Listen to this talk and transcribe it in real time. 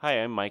Hi,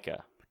 I'm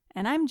Micah.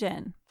 And I'm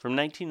Jen, From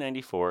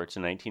 1994 to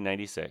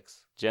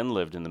 1996, Jen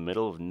lived in the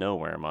middle of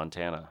nowhere,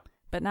 Montana.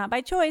 but not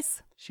by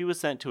choice. She was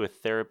sent to a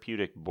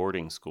therapeutic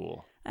boarding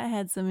school. I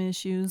had some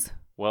issues.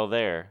 While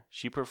there,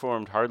 she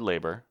performed hard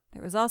labor,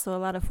 There was also a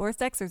lot of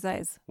forced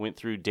exercise. went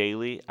through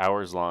daily,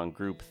 hours-long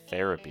group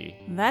therapy,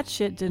 That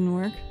shit didn't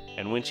work.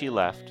 and when she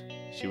left,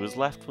 she was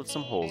left with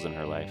some holes in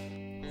her life.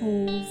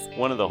 Holes.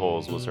 One of the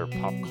holes was her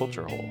pop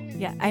culture hole.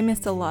 Yeah, I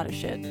missed a lot of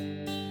shit.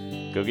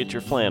 Go get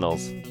your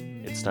flannels.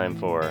 It's time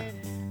for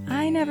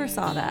I never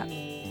saw that.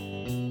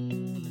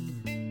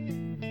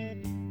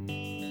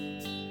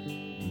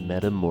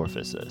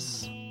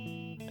 Metamorphosis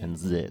and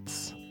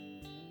Zits.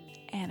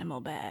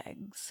 Animal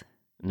bags.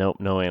 Nope,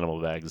 no animal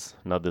bags.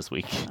 Not this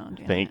week. Oh,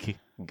 damn Thank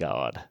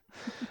God.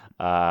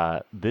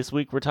 This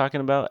week we're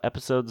talking about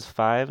episodes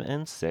 5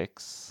 and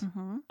 6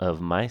 Mm-hmm. of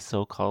My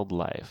So-Called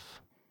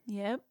Life.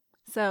 Yep.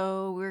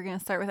 So we're going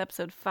to start with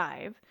episode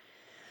 5.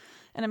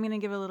 And I'm going to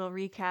give a little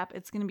recap.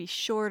 It's going to be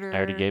shorter. I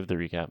already gave the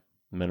recap.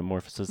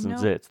 Metamorphosis and No.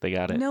 Zits. They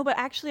got it. No, but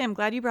actually, I'm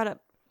glad you brought up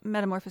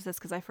Metamorphosis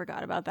because I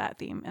forgot about that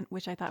theme,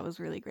 which I thought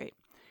was really great.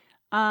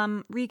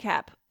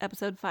 Recap,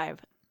 episode 5.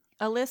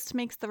 A list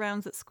makes the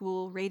rounds at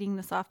school rating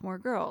the sophomore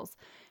girls.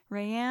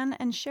 Rayanne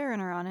and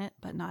Sharon are on it,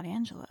 but not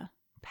Angela.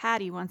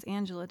 Patty wants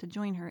Angela to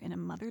join her in a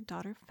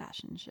mother-daughter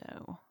fashion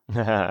show.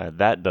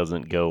 That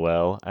doesn't go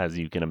well, as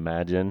you can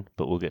imagine,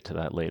 but we'll get to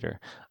that later.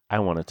 I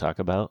want to talk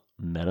about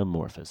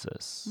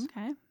Metamorphosis.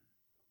 Okay,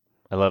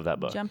 I love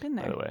that book. jump in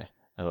By there. the way,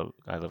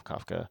 I love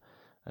Kafka.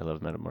 I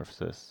love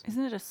Metamorphosis.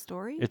 Isn't it a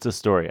story? It's a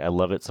story. I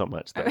love it so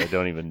much that I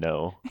don't even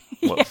know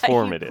what Yeah,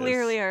 form you it is.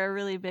 clearly are a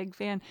really big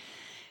fan.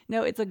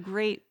 No, it's a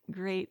great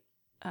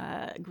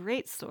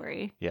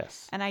story.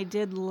 Yes. And I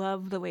did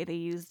love the way they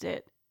used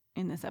it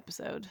in this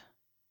episode.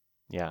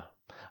 Yeah.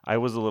 I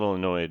was a little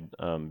annoyed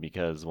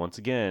because, once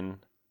again,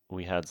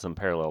 we had some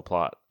parallel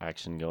plot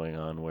action going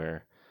on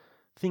where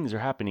things are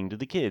happening to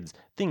the kids.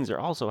 Things are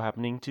also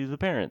happening to the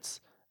parents.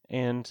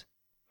 And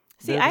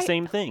See, they're the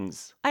same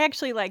things. I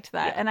actually liked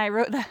that. Yeah. And I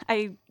wrote that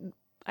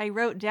I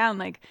wrote down,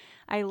 like,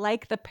 I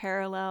like the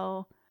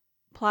parallel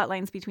plot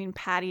lines between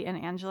Patty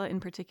and Angela in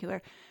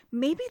particular.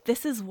 Maybe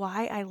this is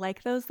why I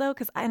like those, though,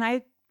 and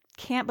I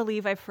can't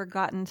believe I've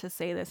forgotten to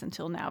say this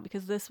until now,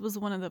 because this was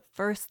one of the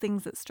first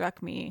things that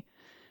struck me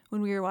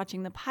when we were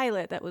watching the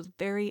pilot that was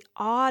very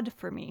odd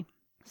for me.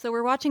 So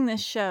we're watching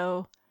this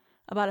show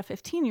about a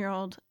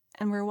 15-year-old,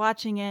 and we're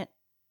watching it,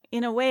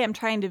 in a way, I'm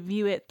trying to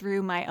view it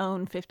through my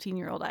own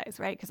 15-year-old eyes,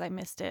 right? Because I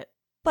missed it.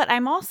 But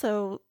I'm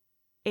also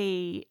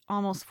a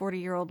almost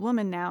 40-year-old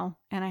woman now,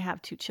 and I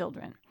have 2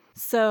 children.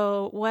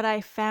 So what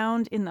I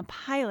found in the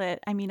pilot,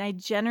 I mean, I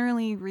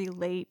generally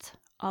relate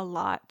a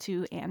lot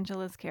to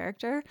Angela's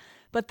character,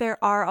 but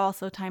there are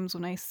also times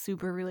when I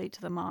super relate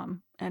to the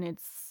mom, and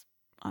it's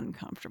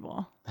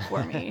uncomfortable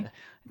for me.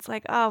 It's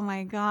like, oh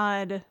my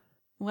God,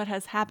 what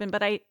has happened?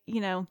 But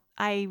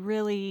I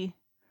really,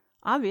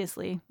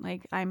 obviously,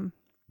 like, I'm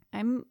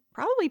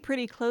probably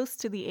pretty close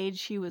to the age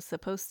she was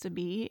supposed to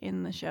be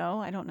in the show.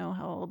 I don't know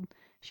how old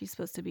she's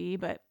supposed to be,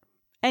 but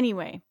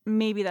anyway,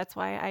 maybe that's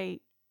why I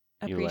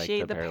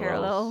appreciate the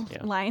parallel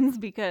lines,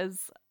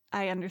 because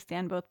I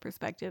understand both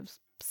perspectives,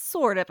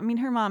 sort of. I mean,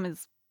 her mom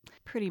is a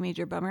pretty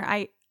major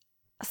bummer.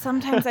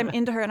 Sometimes I'm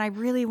into her and I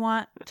really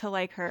want to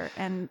like her,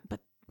 but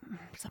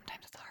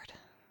sometimes it's hard.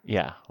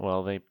 Yeah.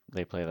 Well,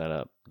 they play that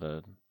up.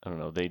 I don't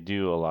know. They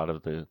do a lot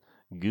of the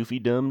goofy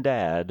dumb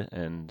dad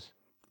and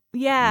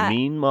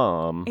mean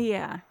mom.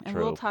 Yeah, and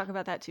we'll trope. talk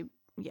about that too.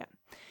 Yeah.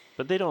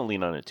 But they don't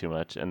lean on it too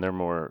much, and they're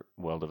more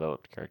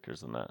well-developed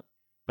characters than that.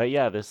 But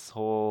yeah, this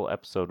whole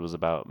episode was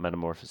about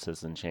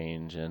metamorphosis and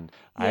change, and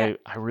Yeah.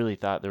 I really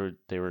thought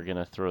they were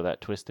gonna throw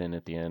that twist in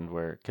at the end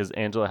because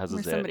Angela has a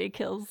Where zit. somebody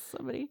kills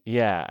somebody.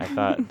 Yeah, I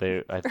thought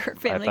Her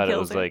family it kills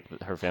was her.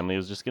 like her family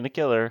was just gonna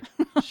kill her.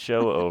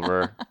 Show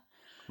over.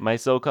 My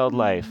so-called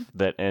life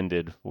that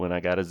ended when I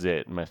got a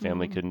zit, and my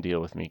family couldn't deal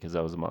with me because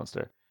I was a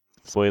monster.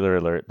 Spoiler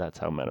alert: that's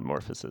how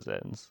Metamorphosis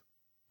ends.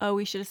 Oh,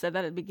 we should have said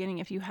that at the beginning.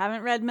 If you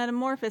haven't read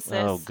Metamorphosis,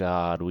 Oh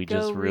God, we go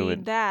just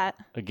ruined read that.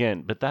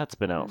 again. But that's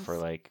been out for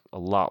Yes. like a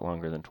lot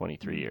longer than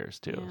 23 years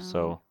too. Yeah,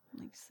 So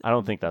like I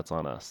don't think that's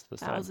on us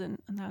this 1,000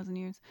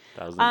 years.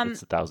 time.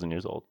 It's 1,000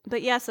 years old.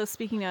 But yeah, so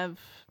speaking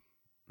of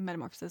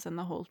Metamorphosis and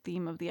the whole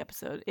theme of the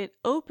episode, it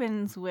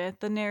opens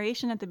with the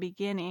narration at the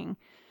beginning.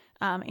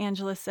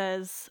 Angela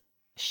says,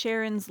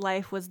 Sharon's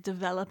life was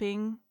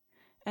developing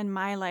and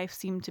my life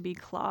seemed to be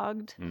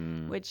clogged,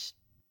 which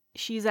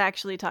she's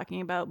actually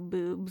talking about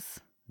boobs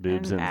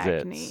and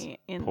acne zits,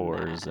 in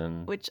pores, that,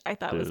 and which I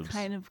thought boobs. was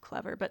kind of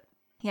clever. But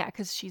yeah,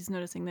 because she's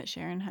noticing that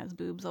Sharon has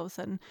boobs all of a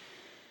sudden.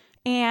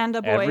 And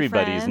a boyfriend.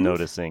 Everybody's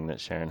noticing that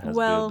Sharon has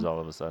Well- boobs all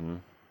of a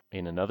sudden.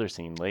 In another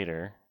scene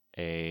later,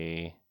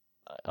 a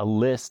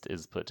list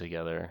is put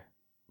together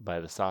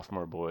by the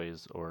sophomore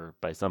boys or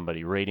by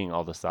somebody rating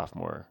all the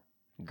sophomore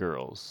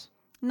girls.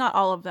 Not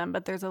all of them,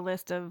 but there's a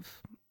list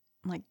of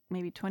like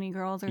maybe 20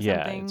 girls or something.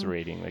 Yeah, it's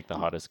rating like the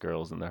hottest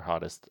girls and their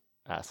hottest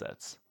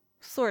assets.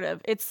 Sort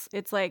of. It's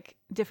like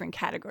different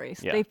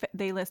categories. Yeah.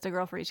 They list a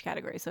girl for each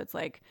category. So it's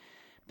like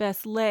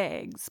best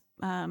legs.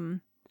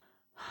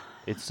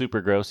 It's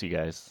super gross, you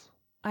guys.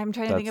 I'm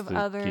trying to think That's of the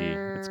other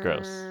key. It's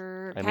gross. I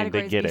mean, they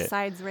categories get it.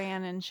 besides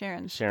Rand and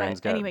Sharon's.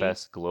 Sharon's but got anyway,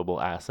 best global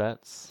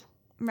assets.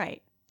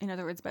 right. In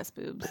other words, best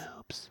boobs.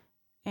 Boobs.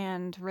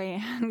 And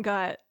Rand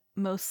got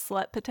most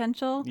slut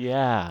potential.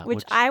 Yeah.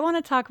 Which I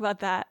want to talk about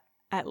that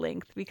at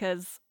length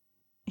because,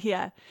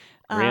 yeah.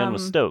 Rand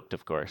was stoked,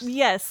 of course.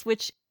 Yes,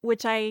 which we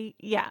can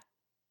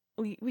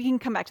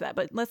come back to that.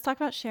 But let's talk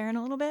about Sharon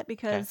a little bit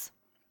because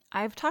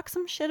I've talked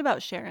some shit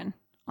about Sharon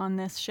on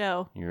this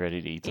show. You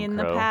ready to eat some in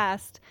crow? the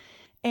past.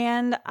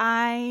 And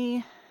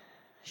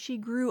she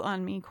grew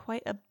on me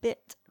quite a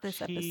bit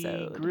this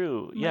episode. She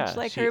grew, Much yeah.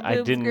 like her boobs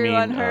I didn't grew mean,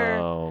 on her.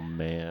 Oh,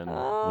 man.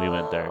 We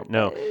went there.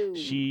 No,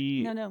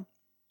 she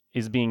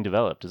is being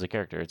developed as a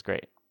character. It's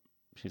great.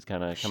 She's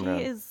kind of coming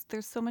around.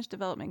 There's so much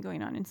development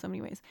going on in so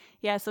many ways.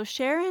 Yeah, so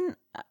Sharon,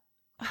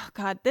 oh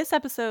God, this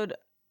episode,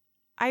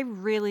 I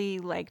really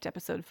liked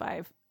episode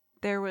 5.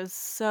 There was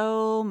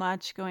so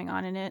much going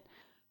on in it.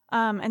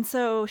 And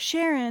so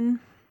Sharon,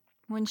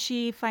 when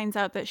she finds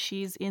out that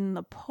she's in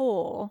the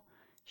poll,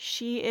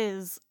 she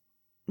is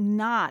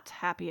not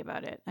happy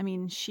about it. I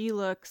mean, she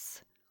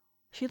looks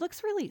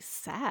really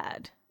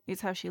sad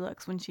is how she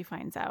looks when she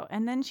finds out.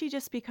 And then she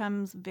just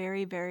becomes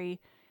very,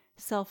 very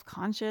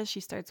self-conscious.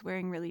 She starts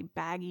wearing really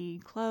baggy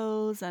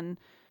clothes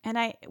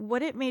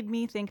what it made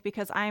me think,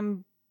 because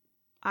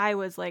I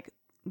was like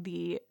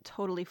the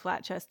totally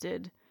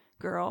flat-chested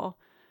girl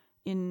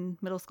in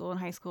middle school and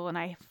high school, and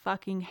I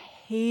fucking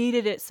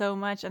hated it so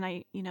much.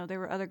 And there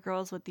were other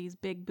girls with these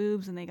big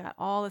boobs and they got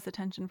all this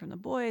attention from the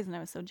boys, and I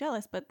was so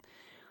jealous. But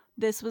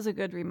this was a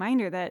good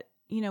reminder that,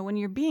 when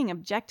you're being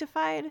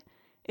objectified,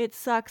 it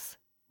sucks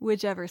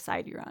whichever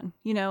side you're on.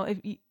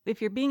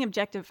 If you're being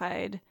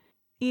objectified,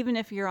 even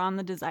if you're on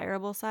the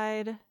desirable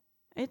side,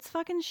 it's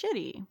fucking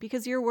shitty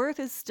because your worth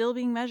is still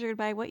being measured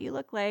by what you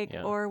look like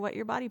or what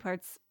your body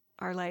parts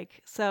are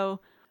like.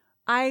 So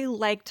I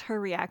liked her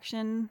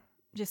reaction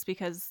just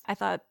because I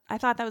thought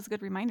that was a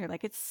good reminder.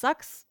 Like, it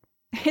sucks.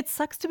 It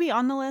sucks to be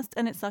on the list,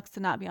 and it sucks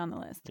to not be on the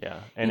list. Yeah,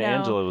 and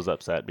Angela was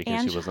upset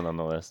because she wasn't on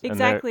the list.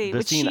 Exactly,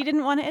 which she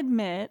didn't want to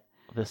admit.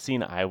 The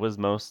scene I was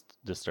most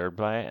disturbed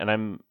by, and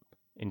I'm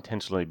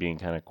intentionally being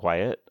kind of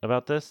quiet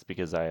about this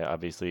because I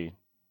obviously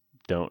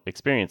don't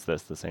experience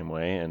this the same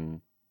way,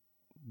 and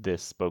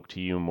this spoke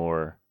to you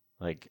more.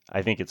 Like,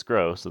 I think it's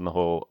gross, and the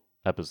whole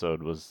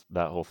episode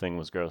that whole thing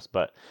was gross,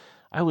 but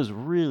I was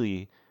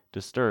really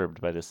disturbed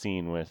by the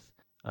scene with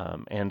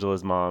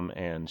Angela's mom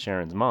and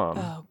Sharon's mom.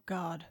 Oh,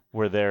 God.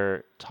 Where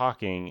they're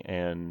talking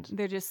and...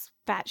 They're just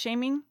fat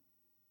shaming?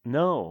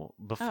 No.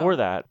 Before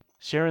that,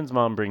 Sharon's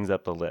mom brings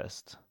up the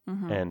list,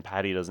 and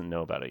Patty doesn't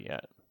know about it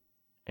yet.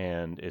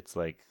 And it's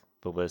like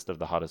the list of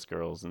the hottest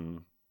girls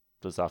in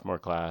the sophomore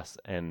class.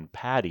 And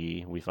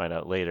Patty, we find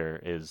out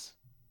later,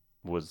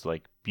 was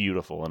like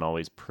beautiful and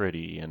always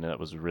pretty, and that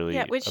was really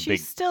which a she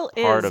big still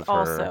part is of her.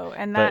 Also,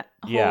 and that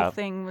whole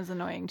thing was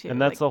annoying too. And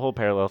that's the whole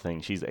parallel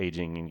thing. She's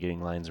aging and getting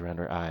lines around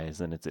her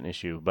eyes, and it's an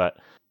issue. But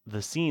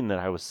the scene that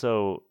I was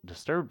so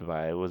disturbed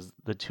by was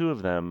the two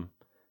of them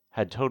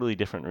had totally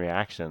different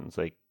reactions.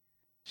 Like,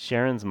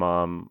 Sharon's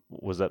mom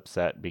was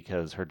upset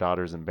because her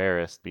daughter's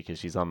embarrassed because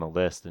she's on the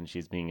list and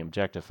she's being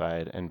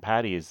objectified, and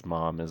Patty's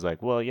mom is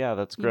like, well, yeah,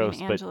 that's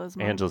gross. But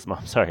Angela's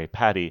mom,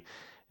 Patty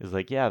is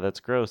like, yeah, that's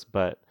gross,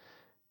 but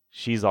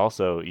she's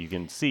also, you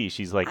can see,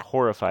 she's like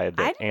horrified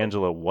that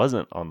Angela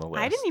wasn't on the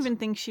list. I didn't even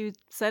think she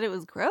said it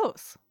was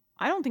gross.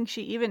 I don't think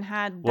she even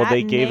had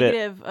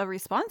negative a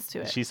response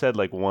to it. She said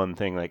like one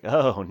thing like,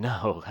 oh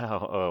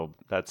no,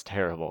 that's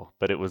terrible.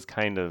 But it was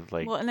kind of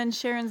like... Well, and then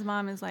Sharon's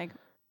mom is like,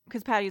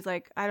 because Patty's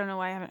like, I don't know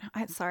why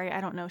I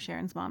don't know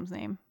Sharon's mom's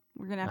name.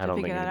 We're going to have to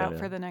figure that out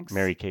for the next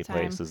Mary Kay time.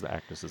 Place is the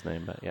actress's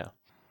name, but yeah.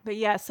 But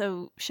yeah,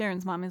 so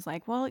Sharon's mom is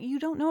like, well, you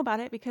don't know about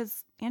it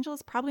because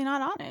Angela's probably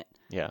not on it.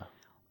 Yeah.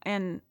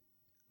 And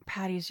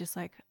Patty's just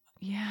like,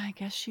 yeah, I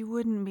guess she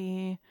wouldn't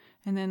be.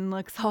 And then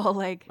looks all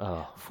like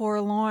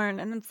forlorn.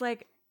 And it's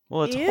like,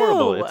 well, it's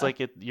horrible. It's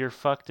like you're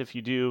fucked if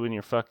you do, and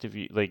you're fucked if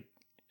you, like,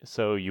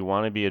 so you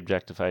want to be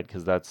objectified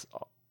because that's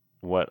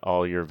what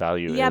all your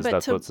value is.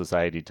 That's what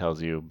society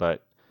tells you.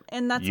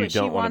 And that's what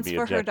she wants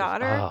for her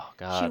daughter. Oh,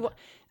 God.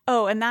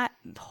 And that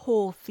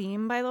whole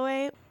theme, by the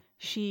way,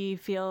 she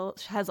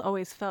has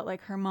always felt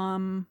like her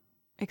mom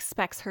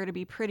expects her to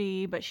be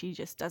pretty, but she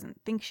just doesn't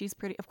think she's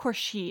pretty. Of course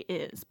she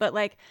is. But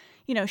like,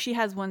 she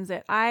has ones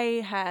that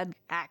I had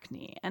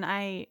acne,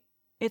 and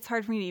it's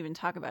hard for me to even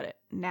talk about it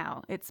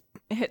now. It's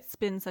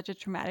been such a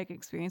traumatic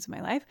experience in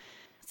my life.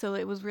 So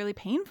it was really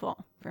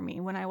painful for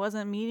me when I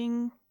wasn't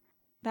meeting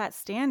that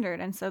standard.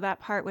 And so that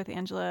part with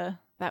Angela,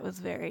 that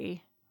was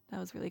really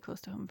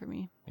close to home for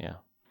me. Yeah.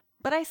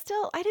 But I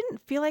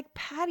didn't feel like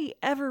Patty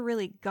ever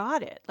really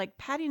got it. Like,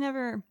 Patty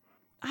never,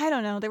 I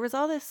don't know. There was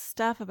all this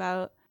stuff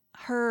about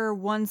her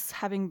once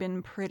having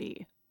been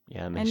pretty.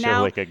 Yeah, and they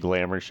show like a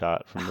glamour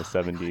shot from the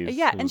 70s.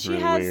 Yeah, and she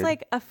really has weird.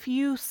 like a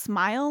few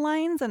smile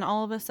lines, and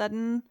all of a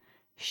sudden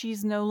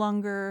she's no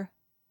longer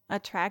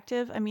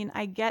attractive. I mean,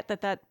 I get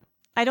that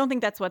I don't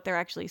think that's what they're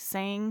actually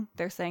saying.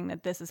 They're saying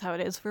that this is how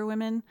it is for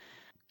women.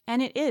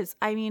 And it is.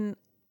 I mean,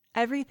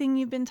 everything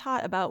you've been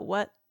taught about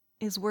what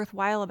is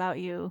worthwhile about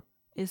you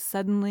is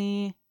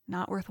suddenly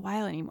not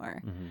worthwhile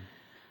anymore. Mm-hmm.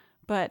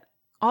 But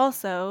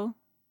also,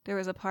 there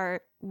was a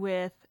part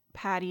with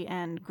Patty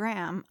and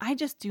Graham. I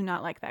just do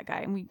not like that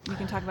guy, and we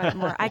can talk about it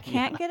more. I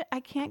can't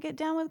get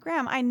down with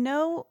Graham. I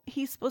know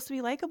he's supposed to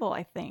be likable,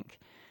 I think,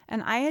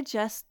 and I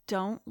just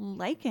don't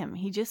like him.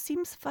 He just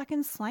seems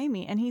fucking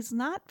slimy, and he's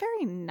not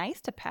very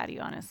nice to Patty,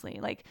 honestly.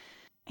 Like,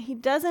 he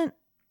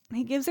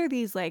gives her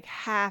these like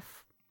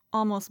half,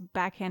 almost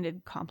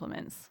backhanded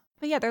compliments.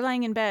 But yeah, they're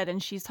lying in bed,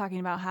 and she's talking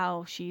about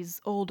how she's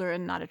older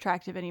and not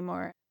attractive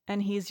anymore.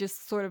 And he's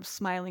just sort of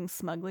smiling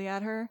smugly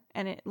at her.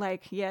 And it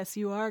like, yes,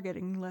 you are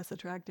getting less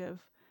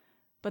attractive.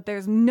 But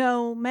there's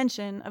no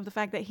mention of the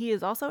fact that he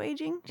is also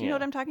aging. Do you know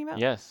what I'm talking about?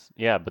 Yes.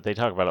 Yeah, but they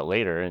talk about it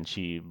later, and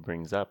she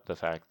brings up the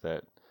fact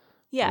that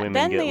women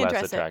then get they less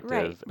address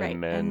attractive, it. Right.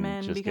 and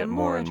men just become get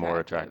more and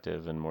more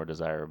attractive and more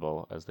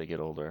desirable as they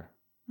get older.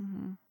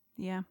 Mm-hmm.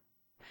 Yeah.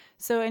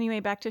 So anyway,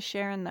 back to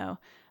Sharon, though.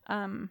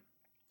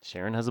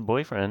 Sharon has a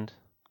boyfriend.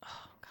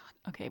 Oh,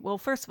 God. Okay, well,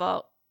 first of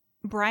all,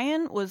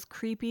 Brian was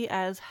creepy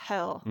as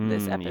hell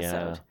this episode.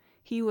 Yeah.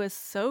 He was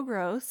so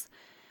gross.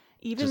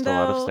 Even just though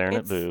a lot of staring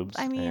at boobs.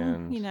 I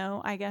mean,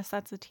 I guess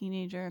that's a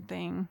teenager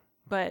thing,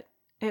 but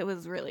it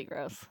was really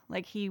gross.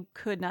 Like, he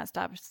could not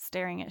stop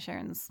staring at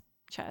Sharon's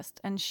chest,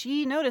 and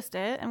she noticed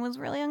it and was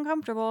really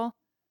uncomfortable.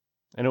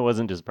 And it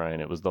wasn't just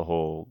Brian; it was the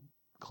whole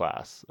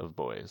class of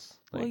boys.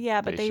 Like, well,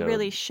 yeah, but they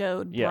really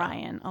showed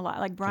Brian a lot.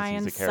 Like,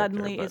 Brian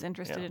suddenly is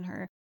interested in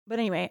her. But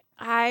anyway,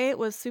 I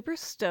was super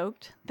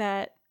stoked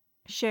that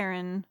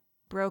Sharon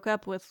broke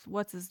up with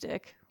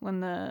what's-his-dick when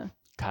the...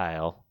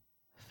 Kyle,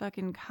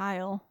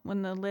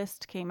 when the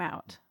list came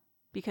out,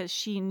 because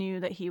she knew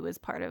that he was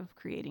part of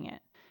creating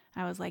it.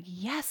 I was like,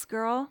 yes,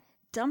 girl,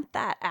 dump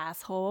that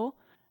asshole.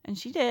 And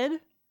she did.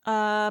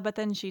 But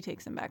then she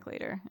takes him back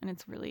later, and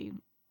it's really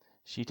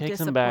she takes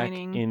him back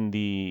in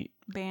the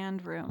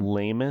band room.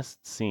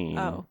 Lamest scene.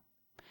 Oh.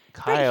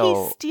 Kyle.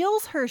 But he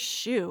steals her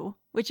shoe,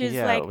 which is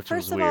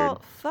first of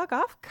all, fuck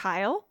off,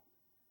 Kyle.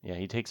 Yeah,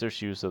 he takes her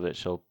shoe so that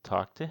she'll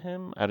talk to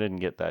him. I didn't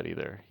get that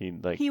either.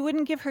 He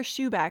wouldn't give her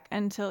shoe back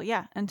until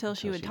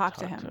she would talk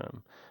to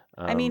him.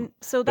 I mean,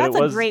 so that's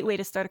a great way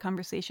to start a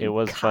conversation. It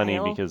was Kyle. funny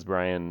because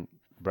Brian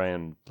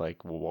like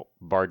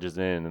barges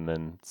in and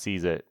then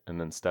sees it and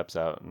then steps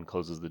out and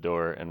closes the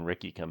door, and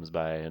Ricky comes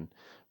by and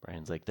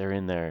Brian's like, they're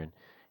in there, and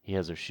he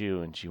has her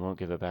shoe and she won't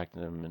give it back to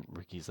them, and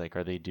Ricky's like,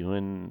 are they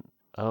doing...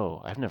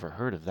 Oh, I've never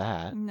heard of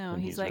that. No,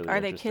 he's like, really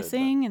are they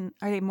kissing? And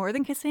are they more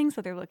than kissing?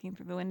 So they're looking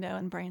through the window,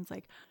 and Brian's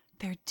like,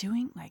 they're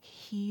doing, like,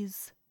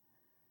 he's...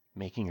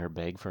 Making her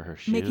beg for her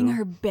shoe? Making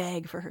her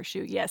beg for her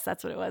shoe. Yes,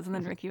 that's what it was. And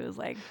then Ricky was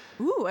like,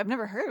 ooh, I've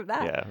never heard of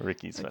that. Yeah,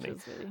 Ricky's funny.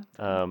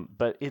 Really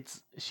but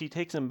she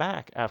takes him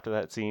back after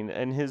that scene,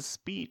 and his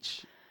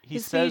speech... He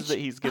says that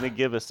he's going to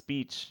give a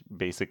speech,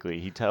 basically.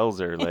 He tells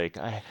her, like,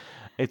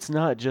 it's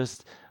not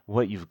just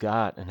what you've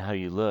got and how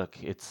you look.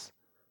 It's...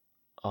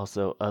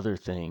 also other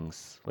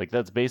things. Like,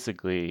 that's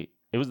basically...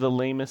 It was the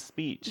lamest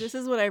speech. This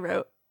is what I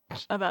wrote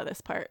about this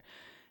part.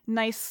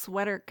 Nice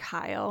sweater,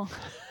 Kyle.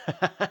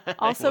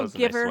 Also,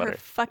 give her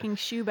fucking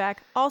shoe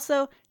back.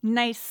 Also,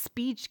 nice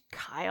speech,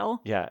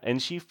 Kyle. Yeah,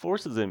 and she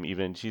forces him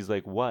even. She's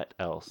like, what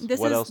else?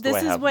 This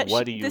is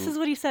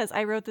what he says.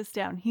 I wrote this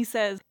down. He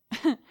says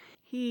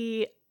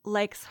he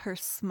likes her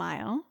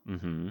smile.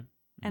 Mm-hmm.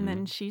 And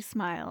then she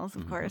smiles,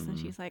 of course, and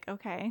she's like,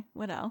 okay,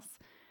 what else?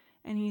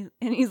 And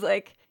he's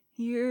like...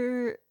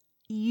 You're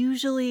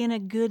usually in a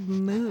good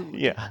mood.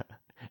 Yeah.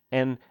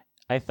 And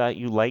I thought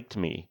you liked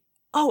me.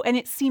 Oh, and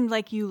it seemed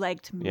like you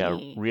liked me. Yeah,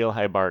 real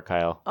high bar,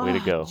 Kyle. Way to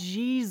go.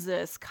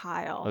 Jesus,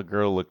 Kyle. A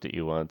girl looked at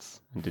you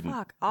once and didn't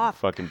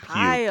fucking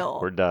Kyle.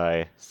 puke or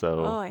die.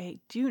 So. Oh, I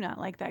do not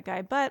like that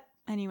guy. But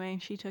anyway,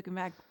 she took him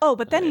back. Oh,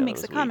 but then he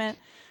makes a comment.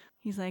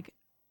 He's like,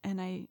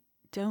 and I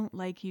don't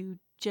like you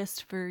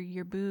just for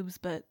your boobs,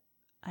 but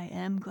I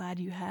am glad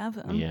you have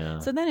them. Yeah.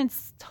 So then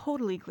it's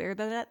totally clear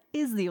that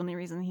is the only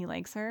reason he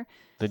likes her.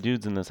 The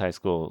dudes in this high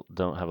school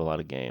don't have a lot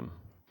of game.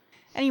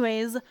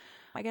 Anyways,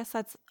 I guess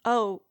that's...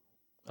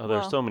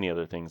 there's so many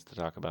other things to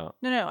talk about.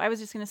 No, I was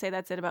just going to say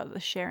that's it about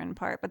the Sharon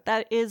part. But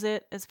that is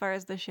it as far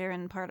as the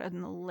Sharon part on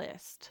the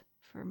list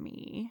for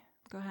me.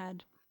 Go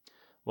ahead.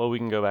 Well, we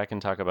can go back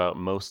and talk about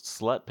most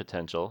slut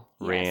potential,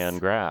 yes. Rayanne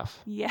Graff.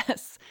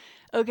 Yes.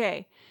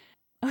 Okay.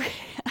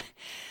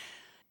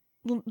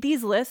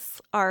 These lists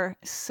are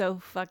so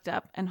fucked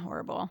up and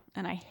horrible,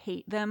 and I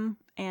hate them,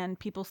 and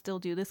people still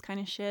do this kind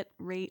of shit,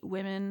 rate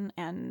women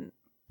and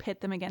pit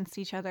them against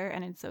each other,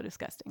 and it's so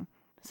disgusting.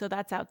 So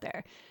that's out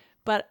there.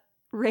 But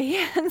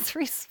Rayanne's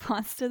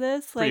response to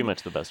this... Pretty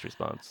much the best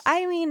response.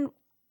 I mean,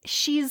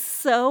 she's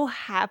so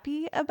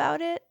happy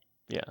about it.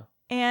 Yeah.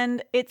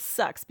 And it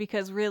sucks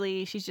because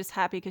really she's just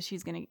happy because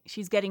she's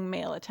getting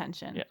male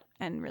attention. Yeah.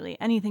 And really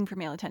anything for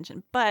male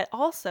attention. But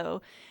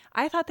also,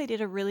 I thought they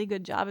did a really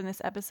good job in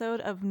this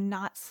episode of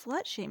not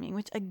slut shaming,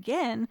 which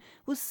again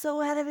was so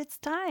ahead of its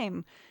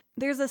time.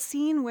 There's a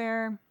scene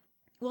where,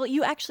 so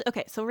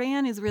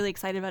Rayanne is really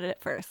excited about it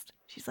at first.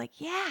 She's like,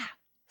 yeah,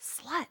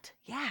 slut.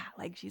 Yeah,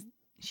 like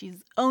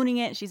she's owning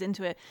it, she's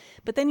into it.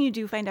 But then you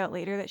do find out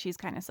later that she's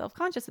kind of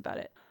self-conscious about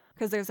it,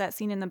 because there's that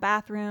scene in the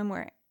bathroom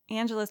where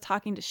Angela's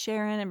talking to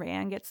Sharon and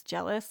Rayanne gets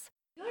jealous.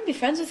 You want to be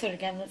friends with her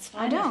again, that's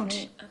fine. I don't. with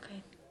me.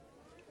 Okay.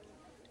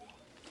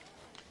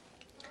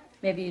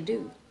 Maybe you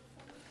do.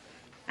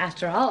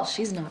 After all,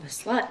 she's not a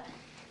slut.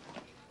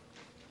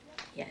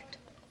 Yet.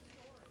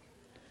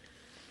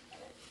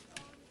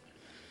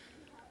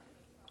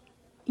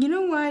 You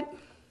know what?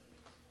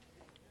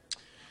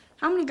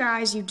 How many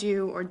guys you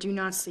do or do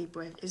not sleep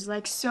with is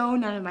like so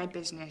none of my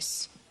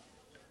business.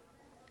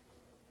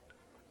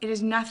 It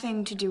has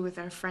nothing to do with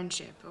our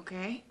friendship,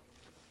 okay?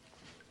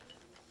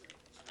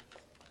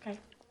 Okay.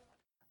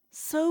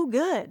 So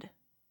good.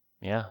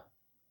 Yeah.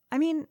 I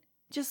mean,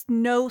 just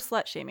no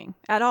slut shaming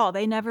at all.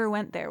 They never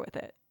went there with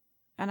it.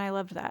 And I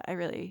loved that. I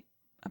really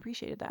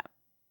appreciated that.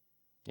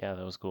 Yeah,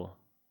 that was cool.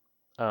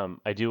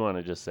 I do want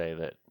to just say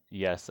that,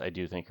 yes, I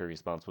do think her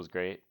response was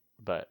great,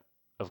 but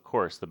of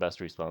course the best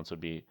response would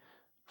be,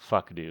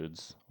 fuck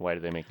dudes. Why do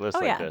they make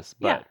lists like this?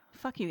 But yeah.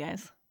 Fuck you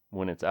guys.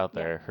 when it's out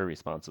there, her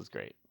response is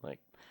great. Like,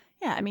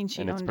 Yeah, I mean,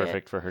 she and it's owned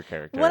perfect it. for her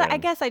character. Well, I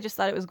and- guess I just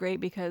thought it was great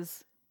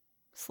because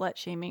slut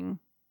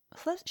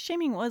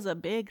shaming was a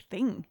big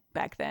thing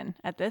back then.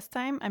 At this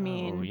time, I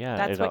mean, yeah,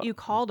 that's it what all- you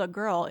called a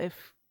girl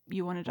if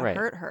you wanted to Right.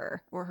 hurt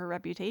her or her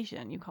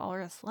reputation. You call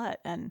her a slut,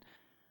 and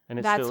and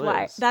it that's still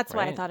why. is, That's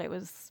why I right? thought it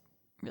was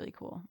really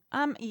cool.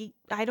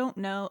 I don't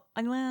know.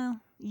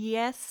 Well,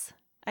 yes,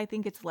 I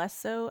think it's less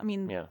so. I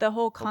mean, Yeah, the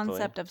whole hopefully.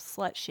 concept of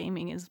slut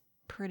shaming is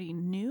pretty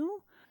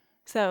new.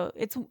 So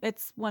it's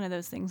one of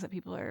those things that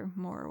people are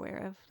more aware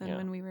of than Yeah.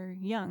 when we were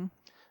young.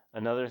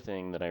 Another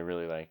thing that I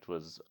really liked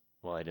was,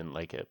 well, I didn't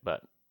like it,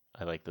 but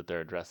I like that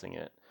they're addressing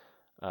it.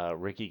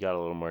 Ricky got a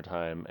little more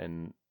time,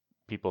 and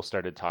people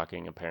started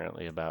talking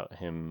apparently about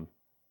him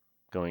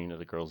going to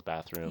the girls'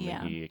 bathroom,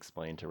 Yeah. and he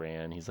explained to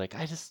Rand, he's like,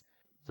 I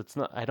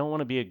don't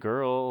want to be a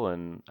girl,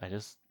 and I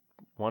just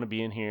want to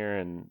be in here.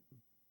 And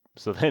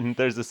so then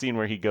there's a scene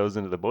where he goes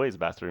into the boys'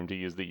 bathroom to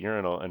use the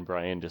urinal, and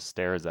Brian just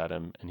stares at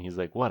him, and he's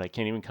like, what, I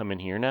can't even come in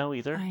here now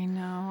either? I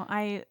know.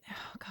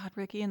 God,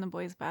 Ricky in the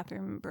boys'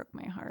 bathroom broke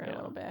my heart a Yeah.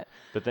 little bit.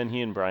 But then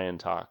he and Brian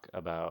talk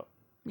about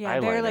Yeah,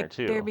 they're eyeliner, like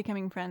too. they're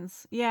becoming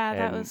friends. Yeah,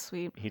 that And was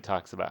sweet. he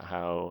talks about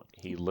how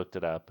he looked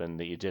it up, and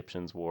the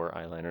Egyptians wore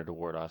eyeliner to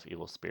ward off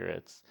evil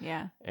spirits.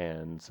 Yeah.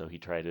 And so he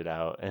tried it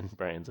out, and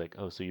Brian's like,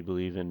 oh, so you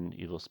believe in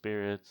evil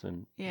spirits?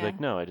 And he's Yeah. like,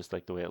 no, I just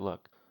like the way it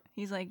looked.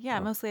 He's like, yeah,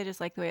 Oh. mostly I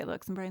just like the way it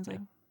looks. And Brian's Yeah.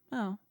 like,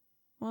 oh,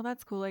 well,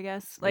 that's cool, I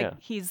guess. Like, Yeah.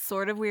 he's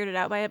sort of weirded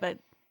out by it, but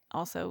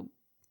also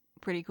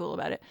pretty cool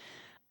about it.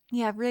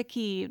 Yeah,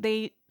 Ricky,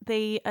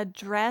 they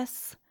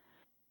address,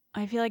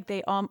 I feel like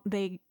they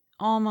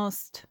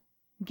almost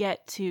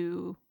get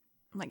to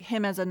like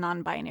him as a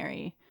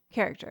non-binary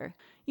character.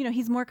 You know,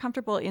 he's more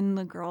comfortable in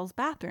the girls'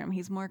 bathroom.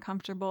 He's more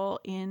comfortable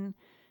in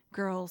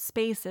girls'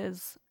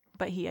 spaces,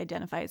 but he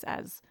identifies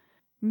as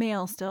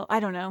male still.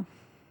 I don't know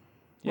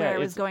where I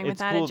was going with it's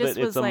that. cool It just that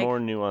was it's a like, more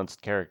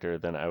nuanced character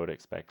than I would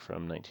expect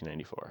from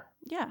 1994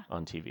 yeah,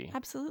 on TV.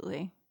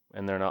 absolutely.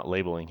 And they're not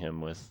labeling him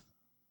with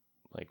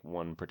like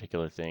one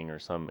particular thing or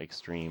some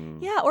extreme.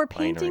 Yeah, or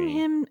painting binary.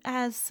 him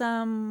as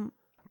some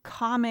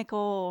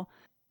comical,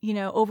 you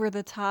know, over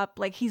the top.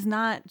 Like, he's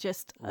not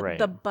just Right.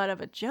 the butt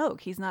of a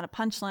joke. He's not a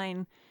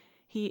punchline.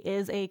 He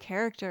is a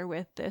character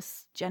with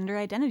this gender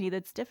identity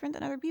that's different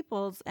than other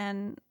people's.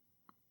 And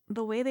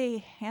the way they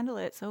handle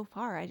it so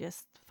far, I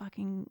just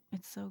fucking,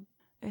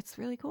 it's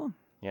really cool.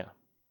 Yeah.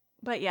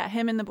 But yeah,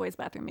 him in the boys'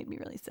 bathroom made me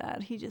really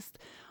sad. He just,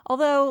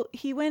 although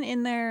he went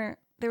in there,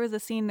 there was a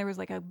scene, there was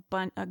like a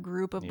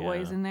group of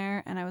boys Yeah. in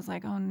there, and I was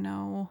like, oh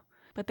no.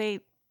 But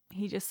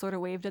he just sort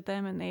of waved at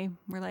them, and they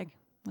were like,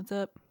 what's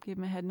up? Gave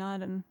him a head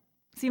nod, and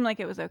it seemed like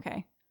it was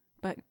okay.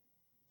 But,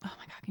 oh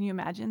my God, can you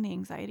imagine the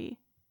anxiety?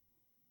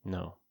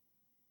 No,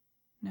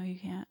 No, you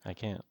can't. I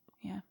can't.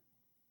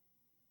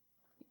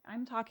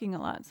 I'm talking a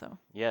lot, so.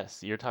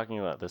 Yes, you're talking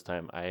a lot this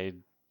time. I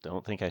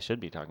don't think I should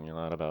be talking a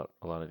lot about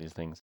a lot of these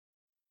things.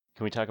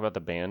 Can we talk about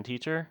the band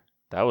teacher?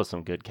 That was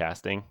some good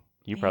casting.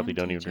 You probably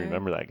Band don't teacher. even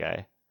remember that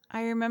guy.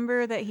 I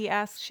remember that he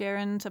asked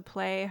Sharon to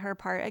play her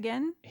part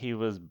again. He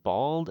was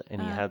bald,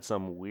 and he Uh. had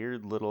some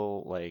weird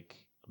little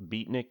like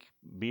beatnik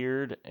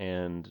beard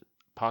and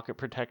pocket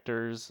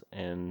protectors,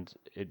 and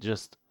it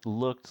just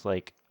looked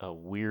like a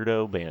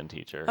weirdo band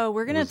teacher. Oh,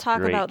 we're It going was to talk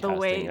great about the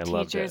way casting. I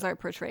loved teachers it. are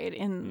portrayed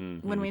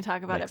in when Mhm. we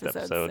talk about Next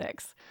episode episode.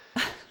 6.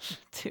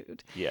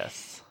 Dude.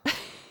 Yes.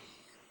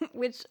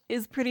 Which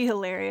is pretty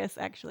hilarious,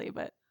 actually.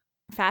 But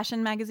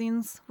fashion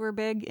magazines were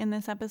big in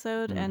this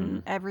episode,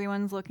 and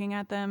everyone's looking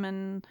at them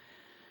and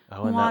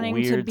Oh, and wanting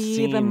that to weird be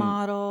scene the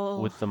model.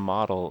 with the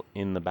model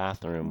in the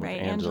bathroom right,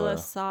 with Angela.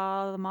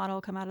 saw the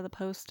model come out of the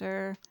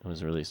poster. It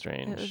was really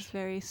strange. It was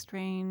very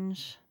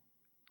strange.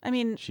 I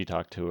mean, She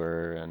talked to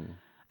her, and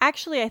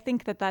actually, I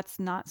think that that's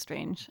not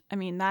strange. I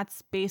mean,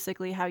 that's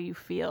basically how you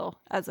feel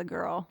as a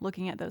girl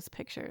looking at those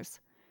pictures.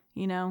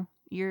 You know,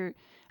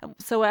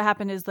 so what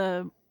happened is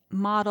the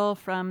model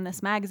from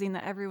this magazine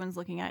that everyone's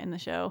looking at in the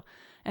show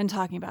and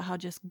talking about how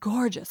just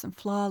gorgeous and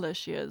flawless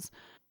she is.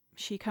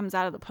 she comes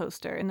out of the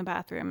poster in the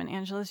bathroom, and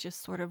Angela's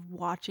just sort of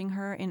watching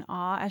her in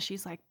awe as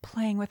she's like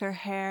playing with her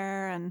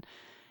hair, and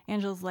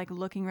Angela's like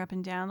looking her up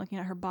and down, looking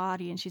at her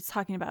body, and she's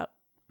talking about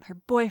her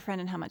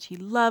boyfriend and how much he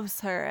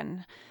loves her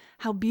and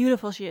how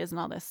beautiful she is and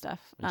all this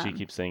stuff. And she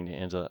keeps saying to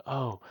Angela,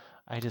 "Oh,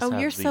 I just Oh,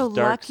 have you're these so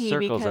dark lucky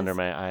circles under because-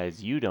 my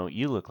eyes. You don't.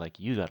 You look like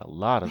you got a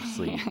lot of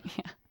sleep."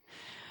 yeah.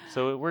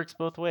 So it works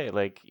both ways.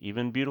 Like,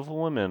 even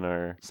beautiful women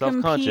are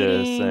self-conscious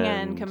Competing and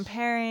and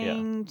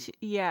comparing.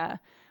 Yeah.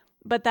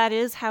 But that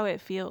is how it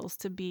feels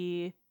to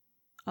be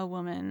a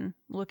woman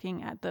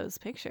looking at those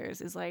pictures,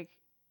 is like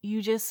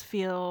you just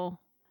feel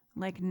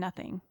like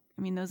nothing.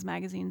 I mean, those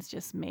magazines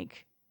just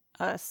make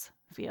us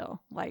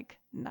feel like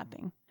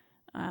nothing.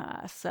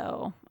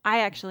 So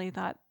I actually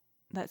thought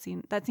that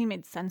scene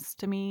made sense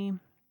to me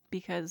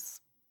because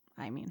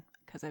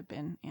I've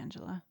been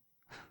Angela.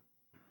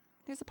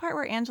 There's a part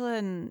where Angela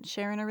and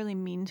Sharon are really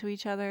mean to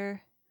each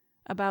other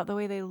about the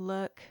way they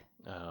look.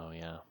 Oh,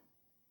 yeah.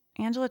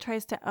 Angela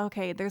tries to,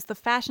 there's the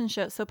fashion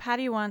show. So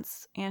Patty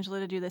wants Angela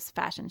to do this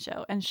fashion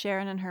show, and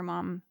Sharon and her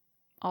mom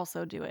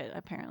also do it.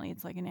 Apparently,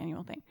 it's like an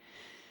annual thing.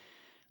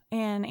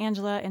 And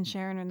Angela and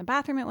Sharon are in the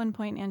bathroom at one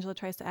point. Angela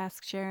tries to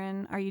ask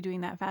Sharon, "Are you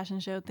doing that fashion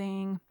show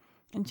thing?"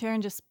 And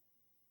Sharon just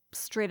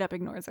straight up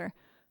ignores her.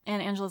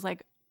 And Angela's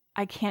like,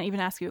 "I can't even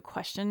ask you a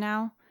question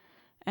now."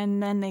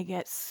 And then they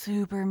get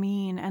super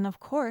mean. And of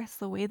course,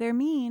 the way they're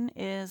mean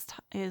is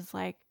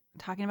like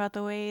talking about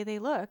the way they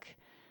look.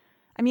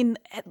 I mean,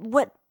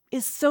 what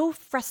is so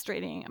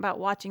frustrating about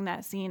watching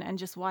that scene and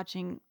just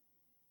watching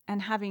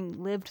and having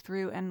lived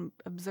through and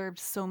observed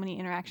so many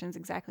interactions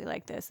exactly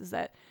like this is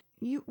that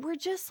we're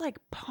just like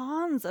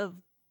pawns of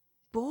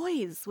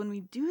boys when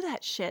we do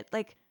that shit.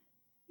 Like,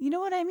 you know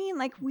what I mean?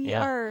 Like, we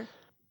are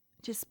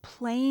just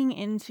playing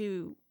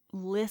into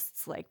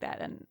lists like that.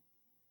 And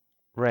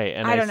right.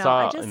 And I I don't know,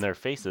 saw I just- in their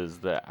faces,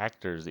 the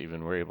actors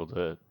even were able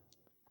to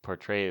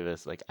portray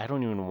this. Like, I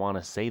don't even want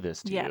to say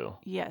this to you,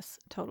 yes,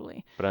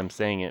 totally. but I'm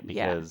saying it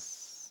Yeah.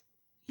 because,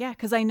 Yeah,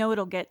 because I know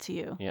it'll get to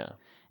you. yeah.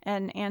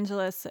 And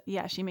Angela,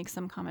 she makes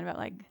some comment about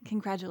like,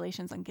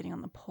 "Congratulations on getting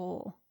on the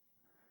pole."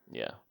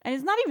 Yeah. And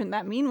it's not even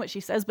that mean what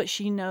she says, but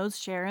she knows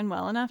Sharon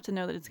well enough to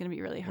know that it's going to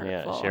be really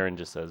hurtful. Yeah. Sharon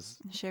just says,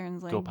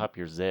 Sharon's like, "Go pop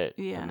your zit."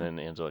 Yeah. And then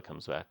Angela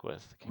comes back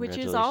with, which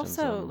is "Congratulations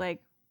also on-"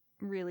 like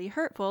really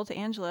hurtful to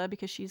Angela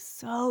because she's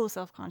so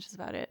self-conscious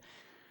about it.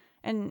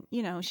 And,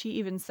 she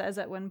even says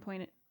at one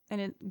point, and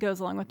it goes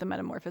along with the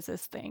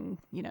metamorphosis thing,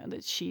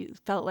 that she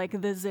felt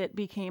like the zit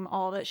became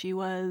all that she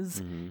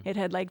was. Mhm. It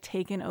had like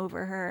taken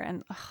over her.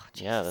 And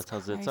Yeah, Jesus that's how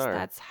zits Christ, are.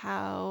 That's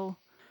how.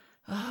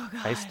 Oh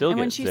God! I still and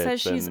get when she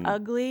says zits she's and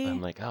ugly,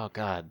 I'm like, "Oh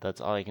God, that's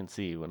all I can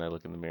see when I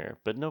look in the mirror."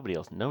 But nobody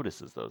else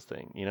notices those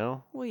things, you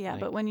know? well, yeah,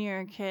 like- but when you're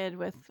a kid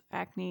with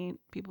acne,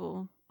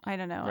 people, I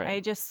don't know.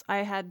 Right. I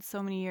had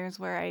so many years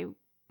where I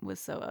was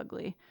so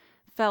ugly,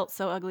 felt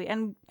so ugly,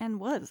 and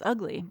was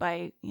ugly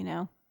by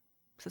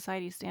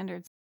society's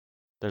standards.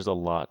 There's a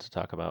lot to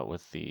talk about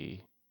with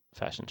the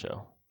fashion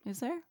show. Is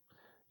there?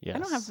 Yes. I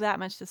don't have that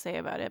much to say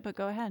about it, but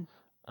go ahead.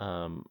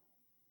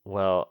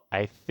 Well,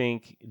 I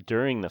think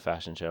during the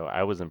fashion show,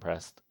 I was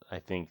impressed. I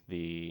think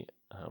the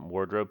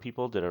wardrobe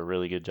people did a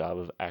really good job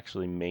of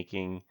actually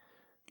making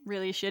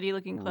Really shitty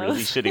looking clothes.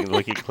 really shitty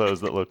looking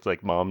clothes that looked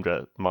like mom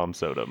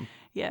sewed them.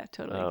 Yeah,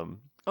 totally.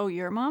 Oh,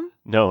 your mom?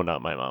 No,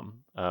 not my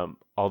mom.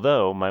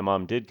 Although my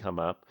mom did come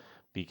up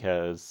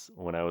because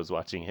when I was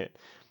watching it,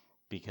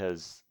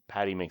 because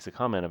Patty makes a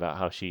comment about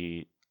how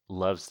she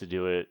loves to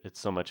do it. It's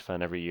so much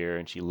fun every year,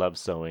 and she loves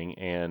sewing.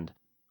 And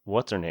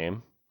what's her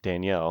name?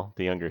 Danielle,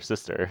 the younger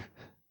sister,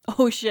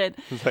 Oh shit!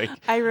 was like,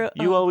 I wrote.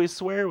 "You always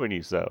swear when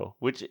you sew,"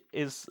 which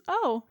is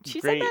Oh,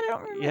 she great. said that. I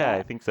don't remember. Yeah, I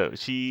that. think so.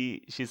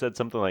 She said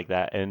something like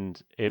that, and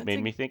it That's made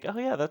a- me think, "Oh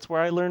yeah, that's where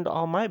I learned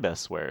all my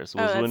best swears.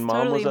 Was that's when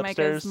mom totally was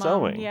upstairs Micah's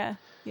mom. sewing." Yeah,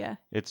 yeah.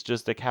 It's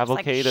just a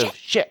cavalcade of shit.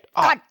 shit.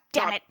 God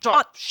damn it.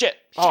 Oh, shit.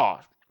 Oh,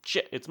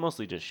 shit. It's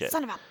mostly just shit.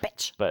 Son of a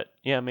bitch. But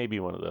yeah,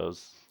 maybe one of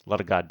those. A lot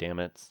of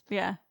goddammits.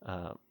 Yeah.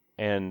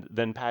 And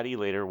then Patty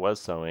later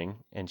was sewing,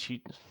 and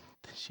she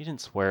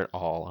didn't swear at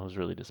all. I was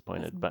really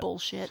disappointed. But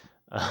Bullshit.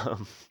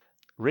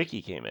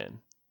 Ricky came in,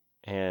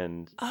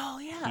 and Oh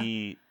yeah.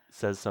 he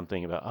says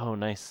something about, "Oh,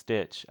 nice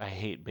stitch. I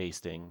hate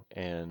basting."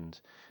 And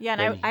Yeah,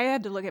 then and I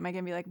had to look at Megan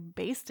and be like,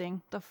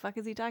 "Basting? The fuck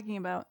is he talking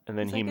about?" And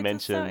then He's he like,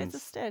 it's a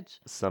mentions stitch.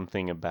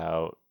 something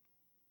about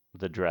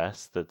the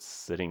dress that's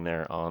sitting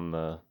there on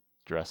the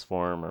dress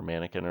form or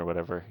mannequin or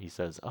whatever. He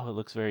says, "Oh, it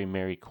looks very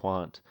Mary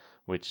Quant,"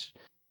 which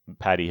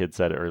Patty had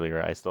said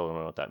earlier. I still don't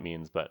know what that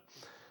means, but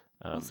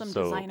Some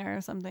so designer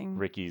or something.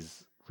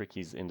 Ricky's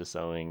into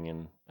sewing,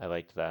 and I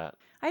liked that.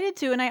 I did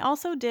too, and I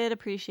also did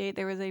appreciate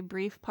there was a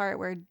brief part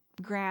where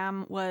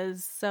Graham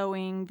was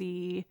sewing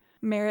the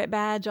merit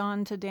badge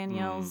onto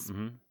Danielle's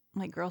Mhm.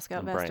 like Girl Scout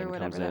And vest Brian or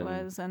whatever comes that in.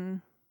 was,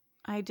 and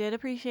I did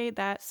appreciate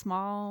that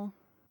small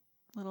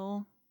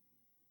little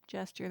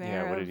gesture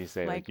there. Yeah, what of, did he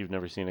say? Like, you've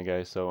never seen a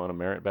guy sew on a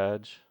merit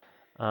badge?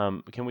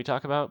 Can we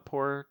talk about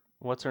poor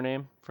what's her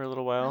name for a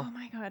little while? oh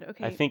my god,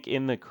 okay. I think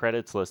in the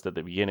credits list at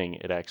the beginning,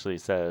 it actually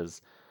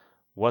says,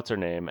 "What's her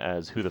name?"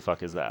 as "Who the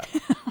fuck is that?"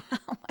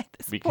 I'm like,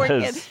 this Poor kid.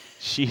 because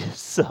she is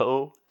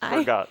so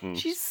forgotten.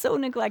 She's so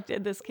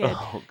neglected, this kid.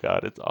 Oh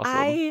God, it's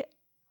awesome.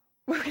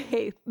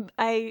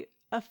 I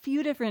a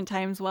few different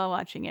times while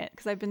watching it,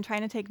 because I've been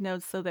trying to take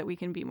notes so that we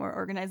can be more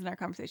organized in our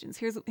conversations.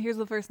 Here's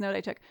the first note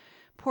I took.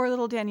 Poor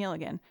little Danielle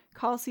again.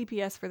 Call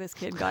CPS for this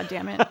kid, God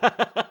damn it.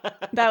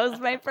 That was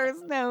my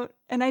first note.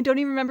 And I don't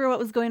even remember what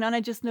was going on. I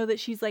just know that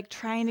she's like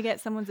trying to get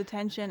someone's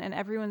attention and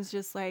everyone's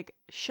just like,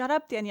 shut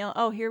up, Danielle.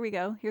 Oh, here we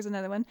go. Here's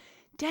another one.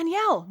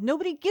 Danielle,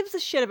 nobody gives a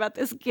shit about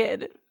this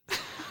kid.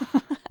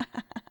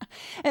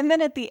 And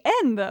then at the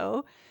end,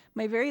 though,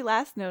 my very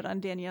last note on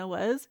Danielle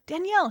was,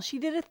 Danielle, she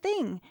did a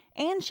thing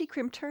and she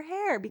crimped her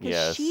hair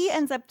because she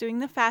ends up doing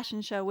the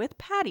fashion show with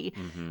Patty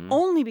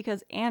only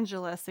because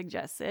Angela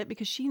suggests it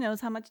because she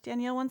knows how much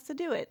Danielle wants to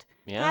do it.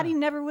 Yeah. Patty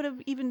never would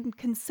have even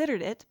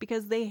considered it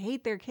because they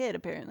hate their kid,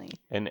 apparently.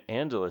 And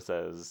Angela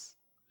says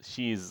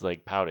she's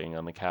like pouting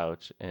on the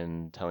couch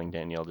and telling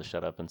Danielle to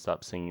shut up and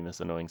stop singing this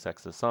annoying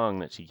sexist song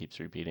that she keeps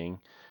repeating.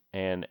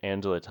 And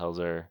Angela tells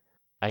her,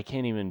 I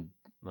can't even,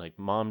 like,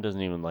 Mom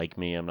doesn't even like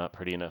me. I'm not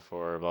pretty enough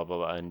for her, blah, blah,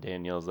 blah. And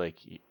Danielle's like,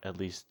 at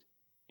least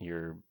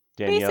you're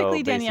Danielle.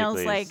 Basically, Danielle's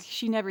is- like,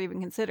 she never even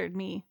considered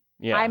me.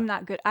 yeah, I'm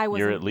not good. I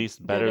wasn't you're at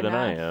least better good than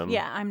I enough. am.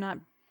 Yeah, I'm not.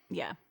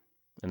 Yeah,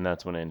 And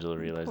that's when Angela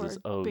realizes,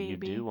 Poor oh,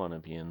 baby. you do want to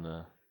be in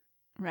the...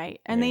 right.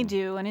 And they Thing.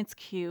 do, and it's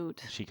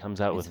cute. She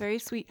comes out It's with very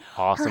sweet.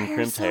 awesome Her hair's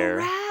crimped so hair,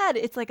 rad.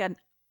 It's like a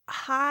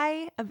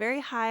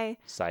very high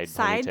side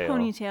ponytail.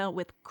 ponytail.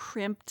 With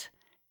crimped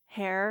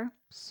hair.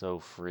 So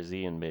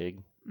frizzy and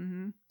big.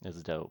 Hmm.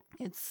 It's dope.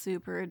 It's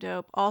super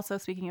dope. Also,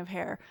 speaking of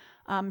hair,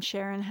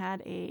 Sharon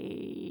had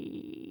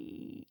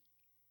a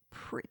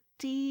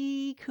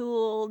pretty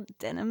cool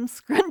denim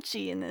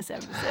scrunchie in this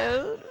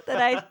episode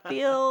that I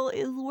feel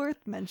is worth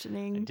I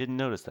mentioning. didn't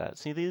notice that.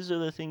 See, these are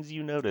the things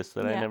you notice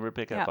that I Yeah, never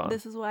pick up on.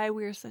 This is why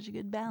we're such a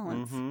good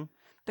balance. Mm-hmm.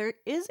 There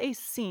is a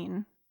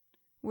scene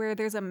where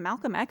there's a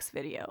Malcolm X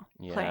video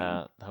playing.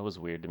 Yeah, that was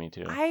weird to me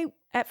too.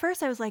 At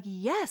first I was like,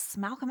 yes,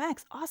 Malcolm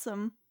X,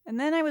 awesome. And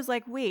then I was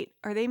like, wait,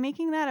 are they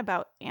making that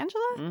about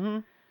Angela? Mm-hmm.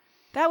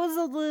 That was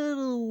a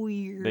little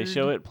weird. They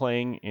show it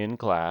playing in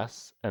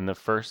class, and the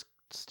first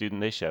student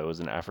they show is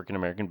an African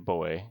American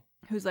boy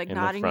who's like in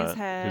nodding the front his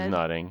head. who's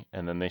nodding,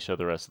 and then they show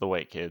the rest of the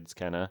white kids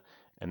kind of,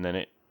 and then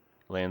it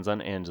lands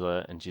on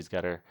Angela, and she's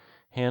got her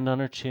hand on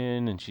her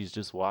chin, and she's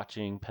just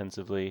watching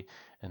pensively,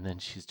 and then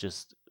she's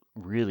just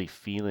really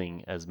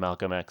feeling as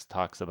Malcolm X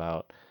talks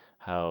about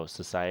how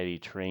society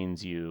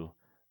trains you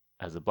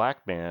as a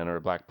black man or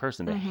a black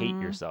person to hate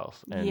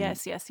yourself. And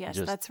yes. just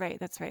That's right.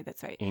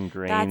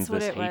 ingrains That's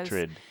what this it was.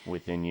 hatred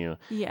within you.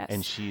 Yes.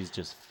 And she's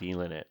just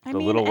feeling it. I The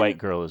mean, little and- white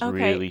girl is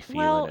really feeling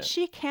well, it.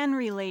 she can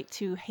relate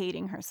to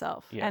hating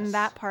herself. Yes. And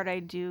that part I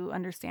do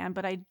understand,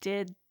 but I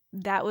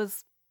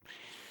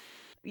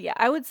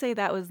would say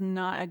that was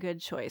not a good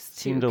choice to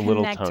Seemed a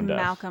little connect tone deaf.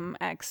 Malcolm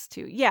X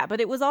to. Yeah, but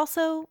it was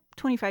also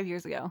 25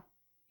 years ago.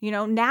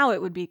 Now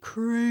it would be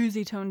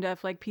crazy tone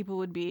deaf, like people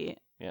would be,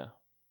 Yeah.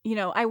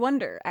 I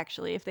wonder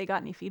actually if they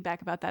got any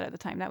feedback about that at the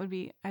time.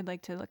 I'd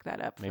like to look that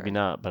up. Maybe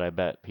not, but I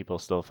bet people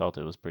still felt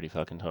it was pretty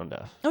fucking tone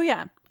deaf. Oh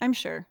yeah, I'm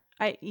sure.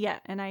 They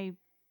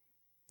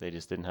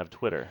just didn't have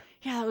Twitter.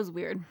 Yeah, that was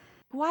weird.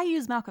 Why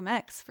use Malcolm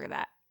X for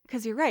that?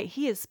 Because you're right.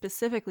 He is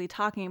specifically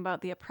talking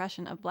about the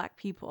oppression of black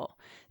people.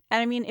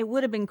 And I mean, it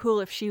would have been cool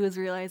if she was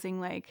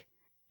realizing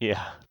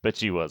Yeah, but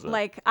she wasn't.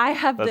 I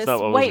have That's this not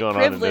what was white going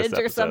on in this privilege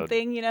or episode.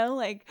 something,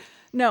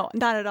 no,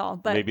 not at all.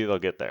 But Maybe they'll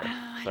get there,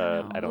 I but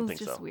know. I don't It was think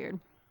just so. weird.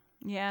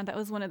 Yeah, that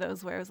was one of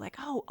those where I was like,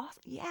 oh,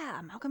 awesome.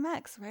 Yeah, Malcolm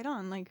X, right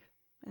on.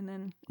 And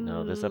then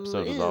No, this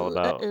episode was all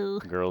about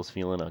girls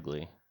feeling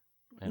ugly.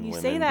 And you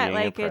women say that being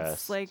like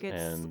oppressed, it's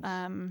and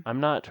um I'm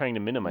not trying to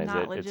minimize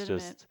not it. legitimate.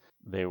 It's just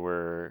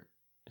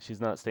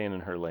she's not staying in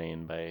her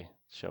lane by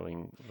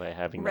having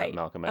Right. that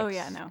Malcolm X Oh,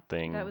 yeah, no.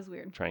 thing. That was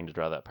weird. Trying to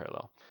draw that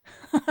parallel.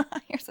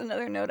 Here's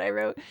another note I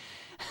wrote.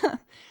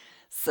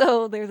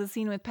 So there's a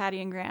scene with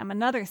Patty and Graham,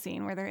 another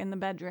scene where they're in the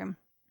bedroom.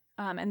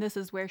 And this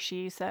is where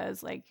she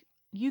says,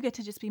 you get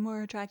to just be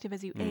more attractive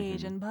as you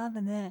age and blah,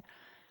 blah, blah.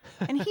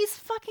 And he's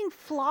fucking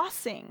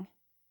flossing.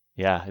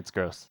 Yeah, it's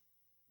gross.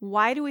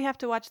 Why do we have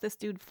to watch this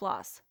dude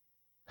floss?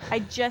 I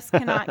just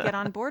cannot get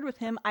on board with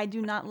him. I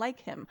do not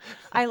like him.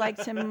 I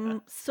liked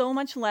him so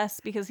much less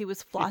because he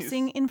was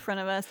flossing in front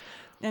of us,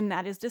 and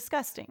that is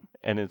disgusting.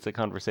 And it's a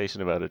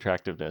conversation about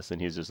attractiveness,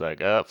 and he's just like,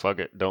 fuck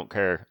it, don't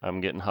care.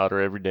 I'm getting hotter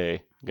every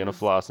day. Gonna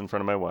floss in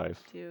front of my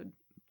wife. Dude,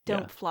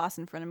 don't floss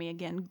in front of me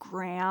again,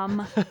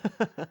 Graham.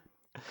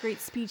 Great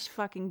speech,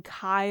 fucking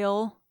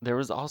Kyle. There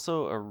was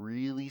also a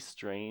really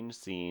strange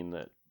scene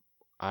that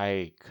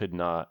I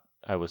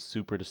was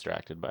super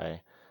distracted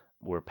by,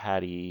 where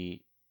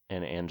Patty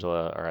and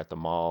Angela are at the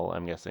mall,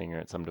 I'm guessing, or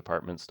at some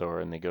department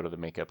store, and they go to the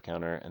makeup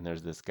counter, and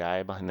there's this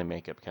guy behind the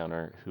makeup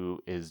counter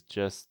who is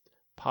just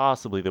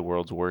possibly the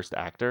world's worst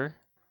actor.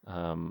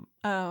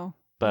 Oh,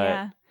 But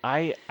yeah.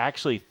 I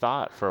actually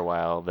thought for a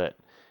while that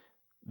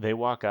they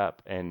walk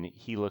up and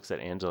he looks at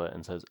Angela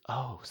and says,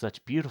 "Oh,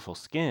 such beautiful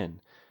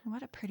skin."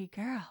 What a pretty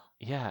girl.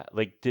 Yeah,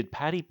 like, did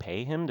Patty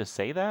pay him to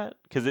say that?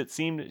 Because it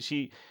seemed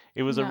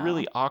it was a No.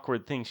 really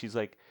awkward thing. She's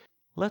like,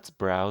 let's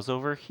browse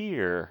over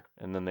here.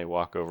 And then they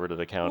walk over to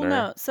the counter.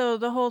 Well, no. So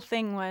the whole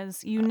thing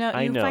was, you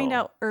find know.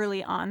 out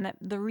early on that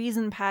the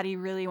reason Patty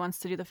really wants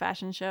to do the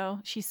fashion show,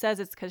 she says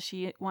it's because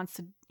she wants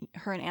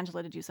her and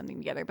Angela to do something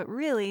together. But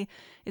really,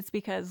 it's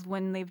because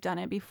when they've done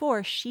it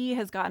before, she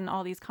has gotten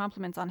all these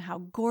compliments on how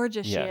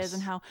gorgeous she is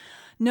and how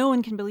no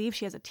one can believe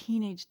she has a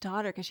teenage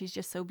daughter because she's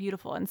just so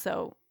beautiful. And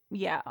so,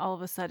 yeah, all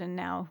of a sudden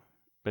now.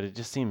 But it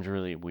just seemed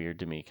really weird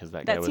to me because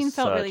that guy was scene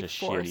felt such really a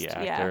forced.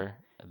 shitty actor.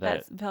 Yeah.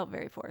 That felt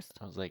very forced.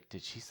 I was like,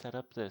 did she set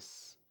up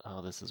this?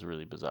 Oh, this is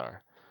really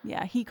bizarre.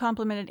 Yeah, he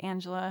complimented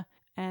Angela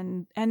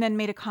and then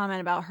made a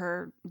comment about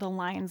the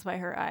lines by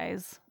her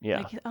eyes. Yeah.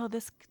 Like, oh,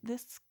 this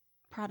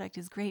product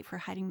is great for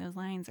hiding those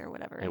lines or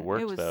whatever. It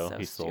worked, was though. So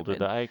He sold stupid.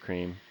 her the eye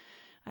cream.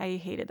 I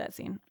hated that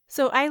scene.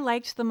 So I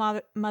liked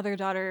the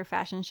mother-daughter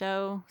fashion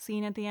show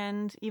scene at the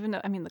end, even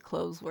though, I mean, the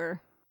clothes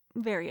were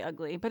very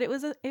ugly. But it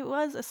was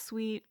a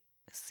sweet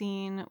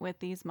scene with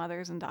these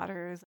mothers and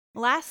daughters.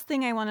 Last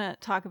thing I want to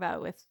talk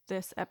about with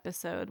this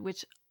episode,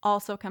 which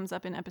also comes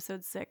up in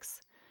episode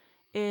 6,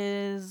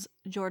 is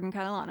Jordan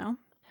Catalano,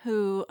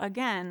 who,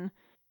 again,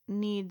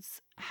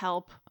 needs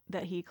help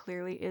that he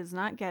clearly is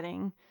not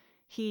getting.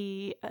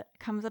 He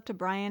comes up to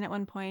Brian at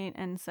one point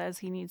and says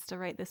he needs to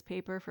write this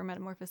paper for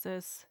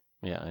Metamorphosis.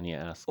 Yeah, and he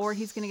asks. Or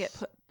he's going to get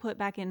put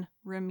back in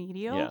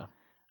remedial, Yeah.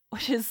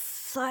 which is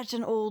such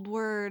an old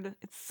word.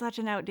 It's such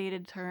an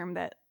outdated term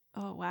that,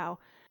 oh, wow.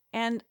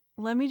 And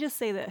let me just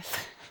say this.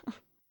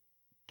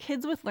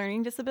 Kids with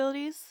learning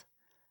disabilities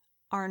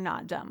are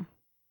not dumb.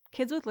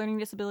 Kids with learning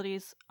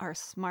disabilities are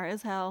smart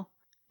as hell.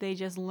 They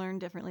just learn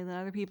differently than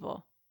other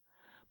people.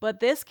 But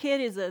this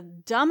kid is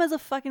dumb as a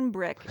fucking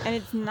brick. And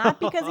it's not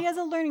because he has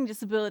a learning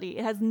disability.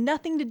 It has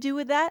nothing to do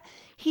with that.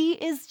 He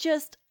is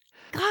just,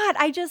 God,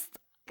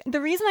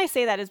 the reason I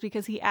say that is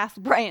because he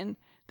asked Brian,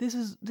 this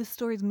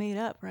story's made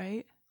up,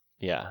 right?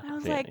 Yeah. And I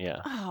was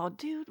yeah. Oh,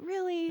 dude,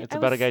 really? It's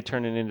about a guy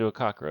turning into a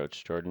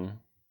cockroach, Jordan.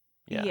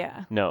 Yeah.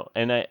 Yeah. No,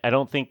 and I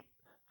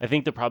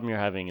think the problem you're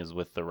having is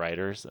with the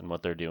writers and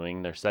what they're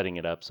doing. They're setting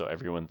it up so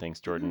everyone thinks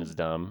Jordan is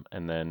dumb,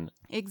 and then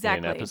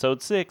Exactly. in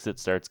episode 6, it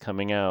starts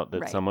coming out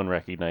that Right. someone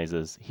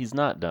recognizes he's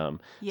not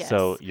dumb. Yes.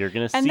 So you're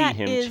going to And see that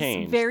him is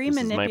change. very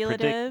This is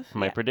manipulative.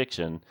 my Yeah.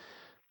 prediction.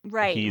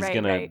 Right. He's right,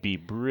 going to right. be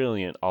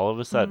brilliant all of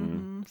a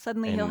sudden. Mhm.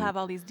 Suddenly he'll and- have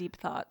all these deep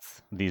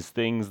thoughts. These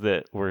things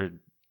that were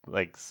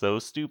like so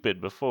stupid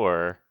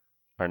before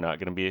are not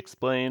going to be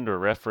explained or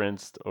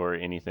referenced or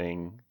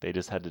anything. They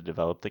just had to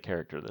develop the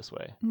character this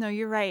way. No,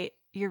 you're right.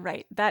 You're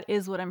right. That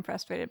is what I'm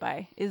frustrated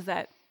by, is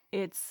that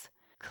it's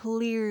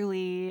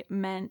clearly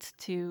meant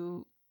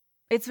to...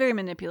 It's very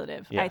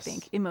manipulative, I Yes.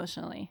 think,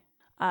 emotionally.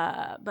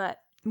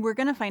 But we're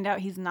going to find out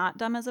he's not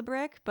dumb as a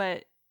brick,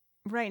 but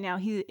right now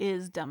he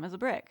is dumb as a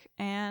brick.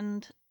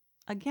 And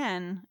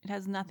again, it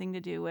has nothing to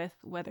do with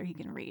whether he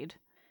can read.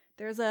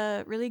 There's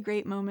a really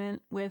great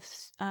moment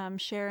with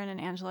Sharon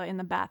and Angela in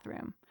the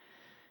bathroom,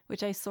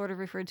 which I sort of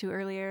referred to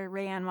earlier.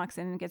 Rayanne walks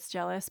in and gets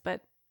jealous,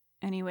 but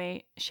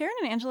anyway, Sharon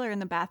and Angela are in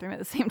the bathroom at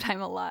the same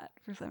time a lot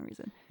for some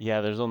reason. Yeah,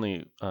 there's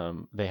only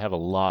they have a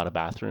lot of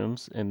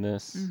bathrooms in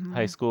this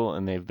high school,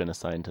 and they've been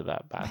assigned to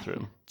that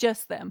bathroom.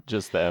 Just them.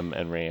 Just them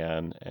and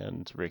Rayanne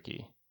and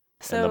Ricky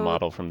So and the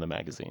model from the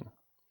magazine.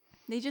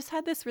 they just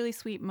had this really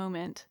sweet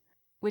moment,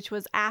 which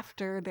was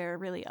after their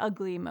really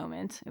ugly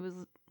moment. It was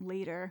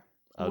later.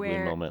 Ugly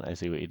moment. I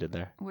see what you did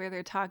there. Where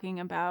they're talking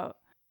about,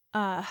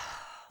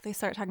 they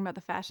start talking about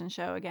the fashion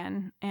show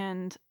again.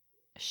 And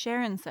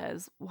Sharon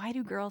says, "Why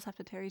do girls have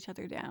to tear each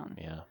other down?"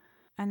 Yeah,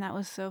 And that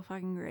was so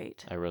fucking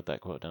great. I wrote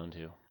that quote down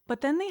too.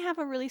 But then they have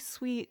a really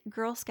sweet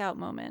Girl Scout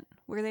moment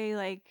where they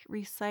like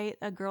recite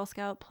a Girl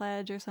Scout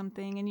pledge or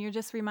something. And you're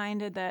just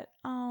reminded that,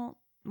 oh,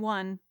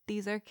 1,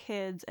 these are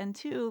kids. And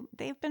 2,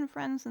 they've been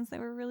friends since they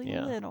were really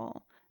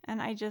little.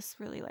 And I just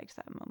really liked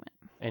that moment.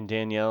 And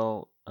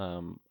Danielle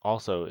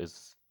also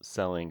is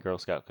selling Girl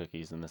Scout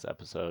cookies in this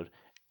episode.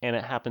 And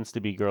it happens to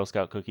be Girl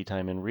Scout cookie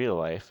time in real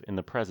life, in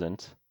the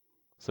present.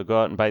 So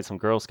go out and buy some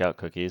Girl Scout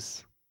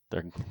cookies.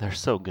 They're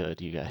so good,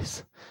 you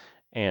guys.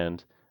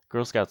 And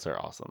Girl Scouts are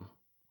awesome.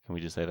 Can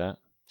we just say that?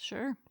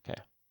 Sure. Okay.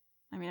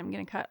 I mean, I'm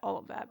going to cut all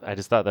of that, but I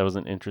just thought that was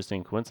an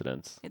interesting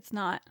coincidence. it's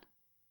not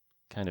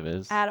Kind of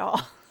is. at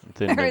all.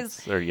 Thin there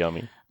mints are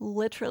yummy.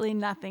 Literally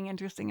nothing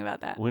interesting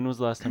about that. When was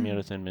the last time you had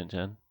a Thin Mint,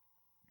 Jen?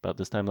 About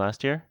this time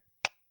last year?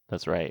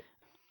 That's right.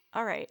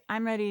 All right.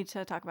 I'm ready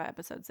to talk about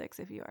episode 6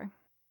 if you are.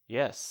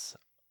 Yes.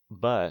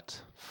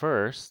 But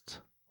first,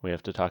 we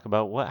have to talk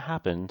about what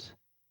happened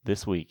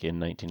this week in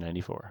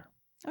 1994.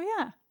 Oh,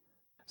 yeah.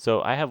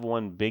 So I have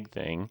one big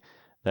thing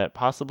that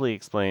possibly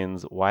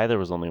explains why there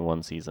was only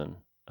one season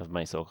of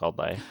My So-Called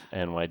Life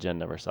and why Jen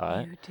never saw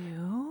it. You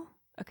do?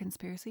 A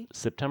conspiracy?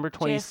 September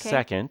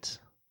JFK? 22nd,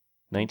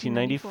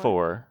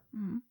 1994,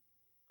 Mm-hmm.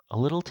 a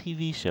little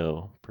TV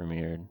show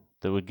premiered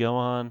that would go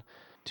on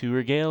to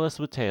regale us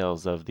with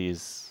tales of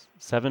these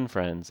 7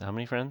 friends. How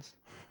many friends?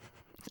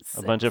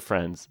 A bunch of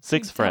friends.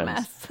 6 friends.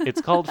 Dumbass.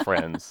 It's called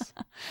Friends.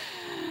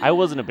 I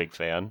wasn't a big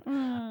fan.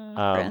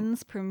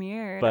 Friends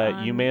premiered.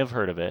 But you on- may have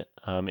heard of it.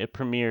 It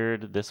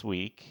premiered this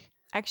week.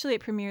 Actually,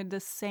 it premiered the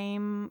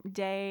same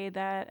day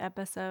that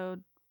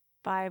episode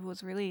 5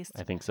 was released.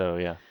 I think so,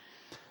 yeah.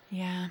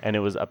 Yeah. And it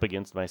was up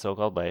against My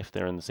So-Called Life.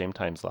 They're in the same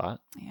time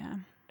slot. Yeah.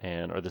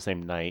 Or the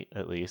same night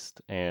at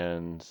least,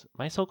 and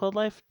My So-Called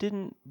Life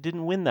didn't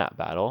win that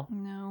battle.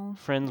 No.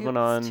 Friends It went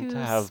was on too to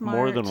have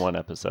more than smart. one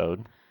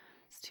episode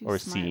It's too or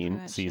smart for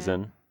that shit.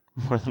 season,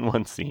 more than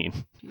one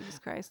scene. Jesus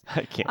Christ.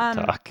 I can't Um,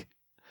 talk.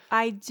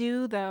 I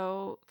do,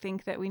 though,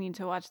 think that we need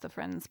to watch the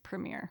Friends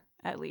premiere,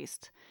 at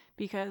least,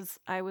 because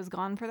I was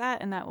gone for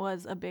that, and that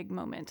was a big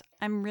moment.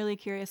 I'm really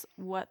curious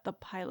what the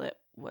pilot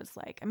was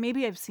like.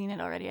 Maybe I've seen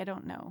it already. I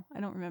don't know. I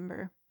don't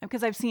remember.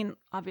 Because I've seen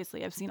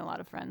a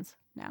lot of Friends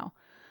now.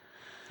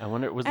 I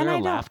wonder, was and there a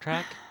I laugh don't-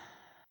 track?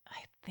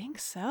 I think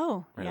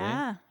so. Really?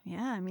 Yeah.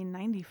 Yeah. I mean,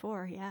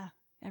 94. Yeah.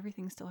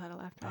 Everything still had a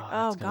laugh track. Oh,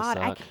 Oh, that's gonna God.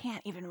 I suck.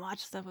 can't even watch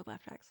stuff with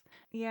laugh tracks.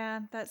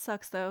 Yeah. That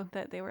sucks, though,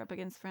 that they were up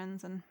against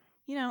Friends. And,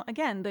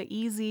 again, the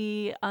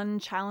easy,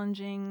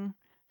 unchallenging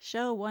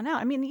show won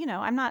out. I mean,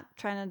 I'm not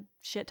trying to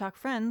shit talk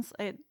Friends.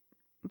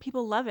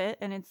 People love it,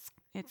 and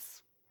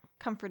it's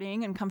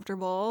comforting and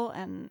comfortable,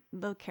 and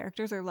the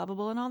characters are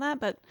lovable and all that,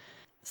 but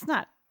it's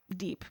not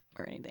deep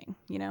or anything,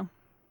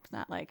 It's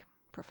not like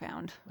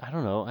profound. I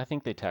don't know. I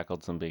think they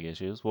tackled some big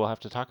issues. We'll have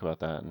to talk about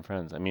that in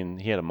Friends. I mean,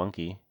 he had a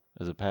monkey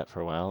as a pet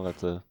for a while.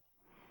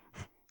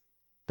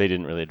 They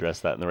didn't really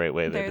address that in the right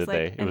way, though, did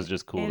they? It was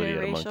just cool that he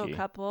had a interracial monkey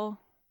couple,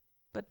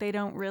 but they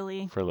don't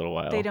really. for a little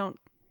while. They don't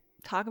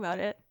talk about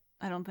it.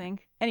 I don't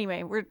think.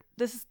 Anyway,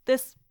 this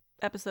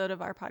episode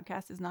of our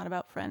podcast is not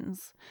about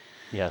Friends.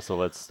 Yeah, so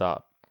let's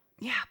stop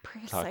Yeah,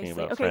 precisely. talking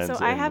about Okay, Friends.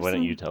 so I And have why don't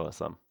some. you tell us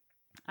some?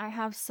 I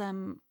have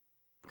some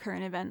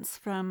current events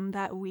from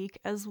that week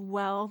as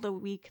well, the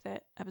week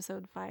that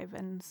episode 5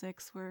 and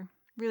 6 were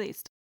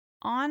released.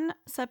 On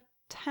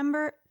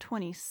September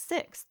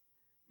 26th,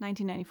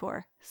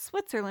 1994,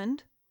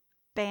 Switzerland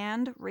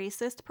banned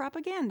racist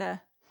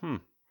propaganda.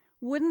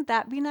 Wouldn't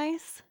that be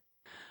nice?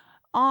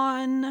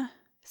 On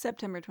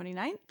September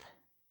 29th,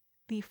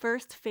 the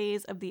first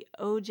phase of the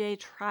OJ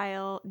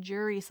trial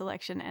jury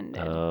selection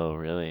ended. Oh,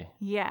 really?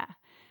 Yeah.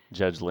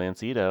 Judge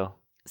Lancito.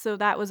 So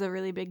that was a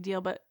really big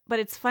deal, but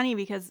it's funny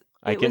because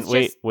I can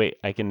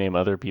I can name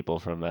other people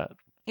from that.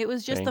 it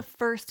was just thing. the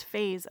first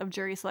phase of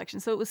jury selection.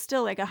 So it was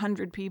still like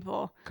 100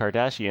 people.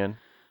 Kardashian,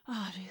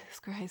 Oh, Jesus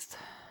Christ.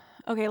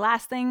 Okay,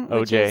 last thing.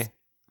 Which OJ. is,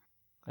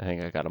 I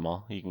think I got them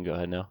all. You can go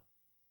ahead now.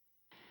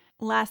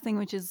 last thing,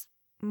 which is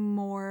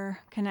more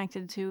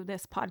connected to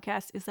this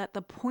podcast, is that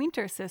the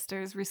Pointer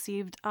Sisters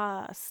received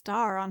a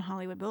star on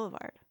Hollywood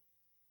Boulevard.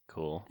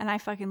 Cool. And I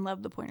fucking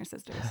love the Pointer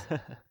Sisters.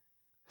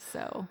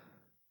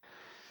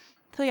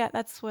 So yeah,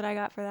 that's what I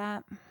got for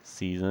that.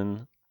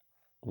 Season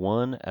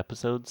 1,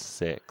 episode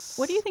 6.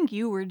 What do you think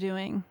you were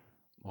doing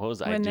What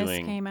was I when this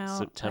doing? came out,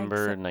 like,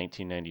 September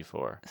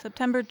 1994.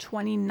 September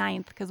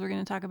 29th, because we're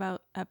going to talk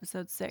about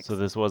episode 6. So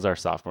this was our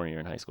sophomore year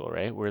in high school,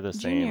 right? We're the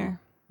same. Junior.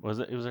 Was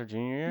it? It was our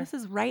junior year? This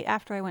is right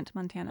after I went to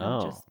Montana.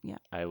 Oh. Yeah.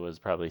 I was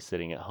probably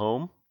sitting at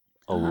home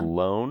Uh-huh.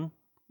 alone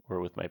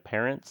or with my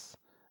parents,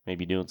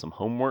 maybe doing some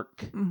homework.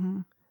 Mm-hmm.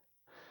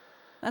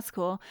 That's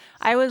cool.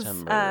 I was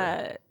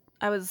September.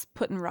 I was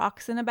putting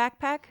rocks in a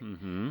backpack,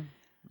 Mm-hmm.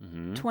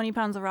 Mm-hmm. 20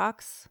 pounds of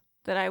rocks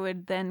that I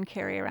would then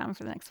carry around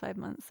for the next 5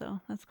 months. So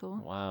that's cool.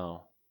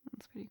 Wow.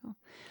 That's pretty cool.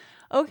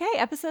 Okay,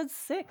 episode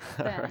 6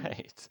 All then.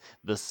 right.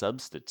 The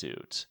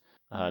Substitute.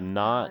 Oh my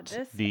Not God,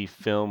 this- the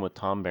film with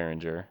Tom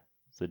Berenger.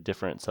 It's a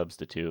different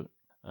substitute.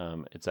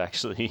 It's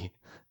actually,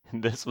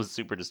 this was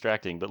super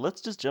distracting, but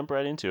let's just jump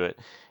right into it.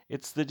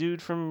 It's the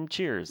dude from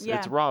Cheers. Yeah.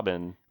 It's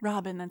Robin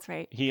Robin, that's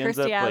right. He ends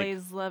Kirstie up, like-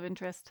 Alley's love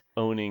interest.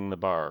 owning the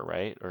bar,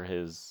 right?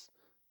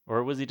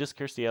 Or was he just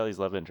Kirstie Alley's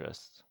love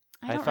interest?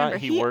 I don't thought remember.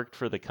 he worked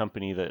for the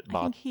company that I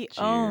bought think he Cheers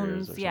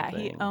owns. or Yeah,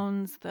 he something.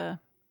 owns the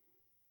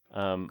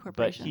But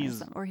corporation.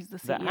 he's or he's the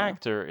the CEO.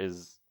 actor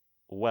is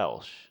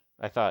Welsh.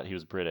 I thought he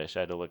was British.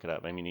 I had to look it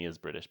up. I mean, he is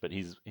British, but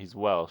he's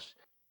Welsh.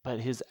 But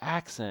his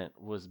accent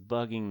was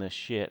bugging the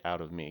shit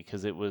out of me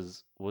because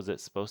was it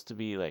supposed to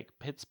be like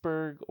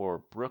Pittsburgh or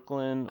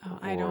Brooklyn? Oh,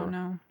 I don't or-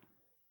 know.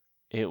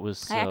 It was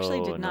so I actually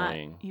did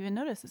annoying. not even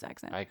notice his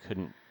accent. I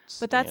couldn't.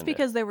 But that's stand it.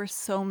 because there were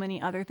so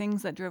many other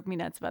things that drove me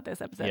nuts about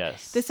this episode.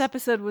 Yes. This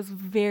episode was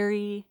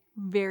very,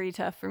 very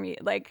tough for me.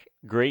 Like,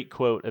 Great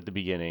quote at the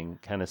beginning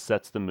kind of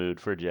sets the mood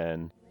for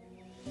Jen.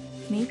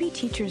 Maybe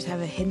teachers have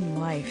a hidden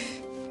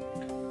life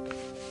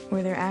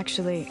where they're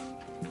actually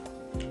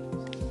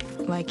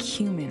like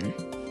human,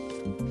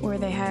 where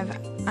they have,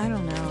 I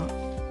don't know,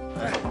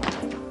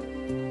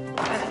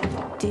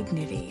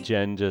 dignity.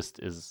 Jen just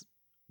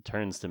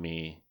turns to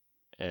me,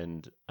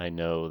 and I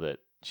know that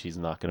she's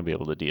not going to be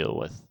able to deal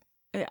with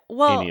yeah,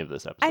 well, any of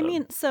this episode. I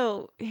mean,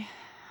 so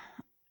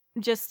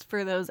just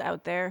for those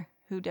out there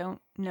who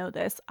don't know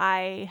this,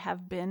 I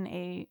have been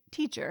a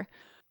teacher.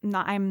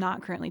 I'm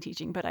not currently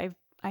teaching, but I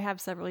have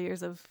several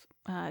years of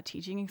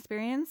teaching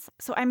experience.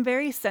 So I'm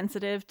very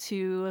sensitive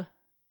to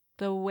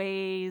the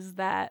ways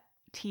that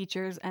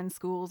teachers and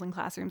schools and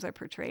classrooms are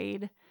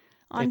portrayed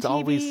on It's TV.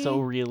 always so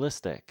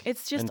realistic.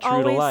 It's just and true to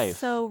always life.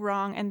 so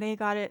wrong, and they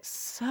got it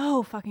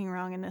so fucking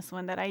wrong in this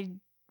one that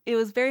it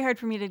was very hard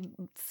for me to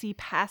see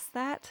past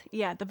that.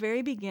 Yeah, at the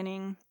very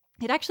beginning,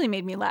 it actually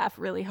made me laugh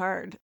really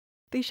hard.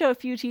 They show a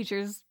few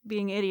teachers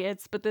being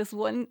idiots, but this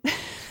one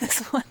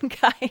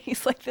guy,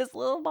 he's like this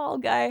little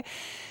bald guy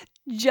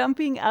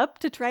jumping up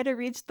to try to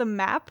reach the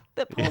map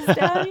that pulls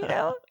down,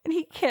 and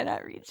he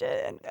cannot reach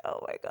it. And oh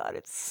my God,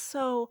 it's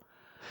so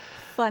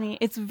funny.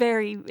 It's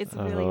really,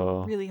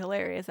 really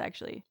hilarious,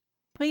 actually.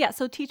 But yeah,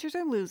 so teachers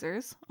are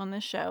losers on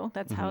this show.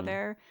 That's how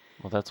they're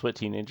Well, that's what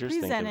teenagers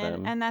presented, think of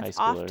them. and that's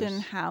high schoolers. often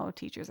how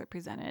teachers are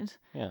presented.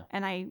 Yeah.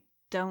 And I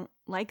don't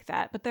like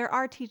that. But there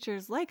are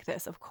teachers like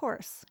this, of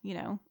course,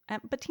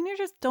 but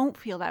teenagers don't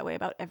feel that way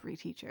about every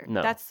teacher.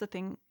 No. That's the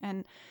thing.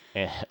 And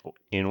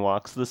in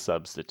walks the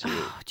substitute,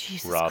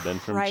 Jesus Robin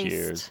Christ. from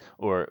Cheers,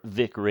 or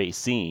Vic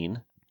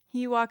Racine.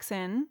 He walks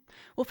in.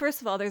 Well,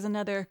 first of all, there's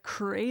another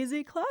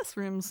crazy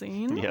classroom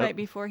scene Yep. right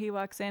before he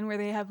walks in where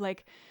they have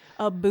like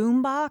a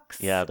boom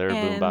box. Yeah, there are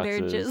boom and boxes.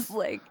 they're just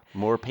like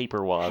More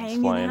paper wads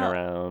hanging flying out.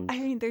 around. I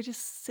mean, they're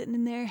just sitting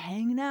in there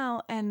hanging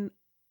out. And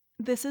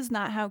this is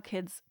not how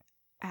kids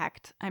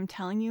act. I'm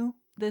telling you,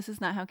 this is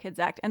not how kids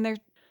act. And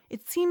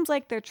it seems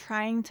like they're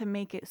trying to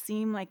make it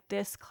seem like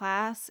this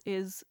class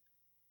is,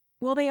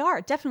 well, they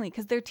are definitely,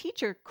 because their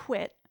teacher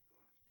quit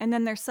and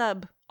then their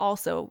sub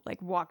also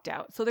like walked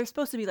out. So they're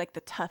supposed to be like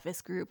the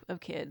toughest group of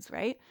kids,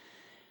 right?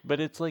 But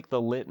it's like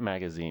the Lit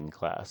magazine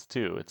class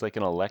too. It's like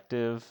an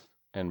elective,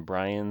 and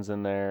Brian's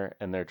in there,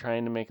 and they're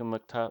trying to make him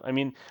look tough. I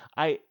mean,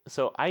 I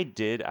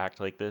did act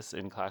like this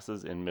in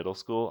classes in middle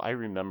school. I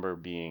remember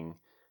being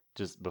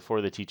just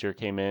before the teacher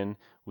came in,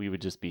 we would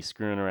just be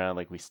screwing around.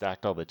 Like we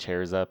stacked all the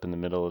chairs up in the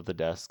middle of the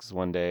desks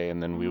one day,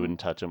 and then we wouldn't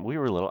touch them. We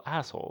were little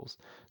assholes.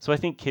 So I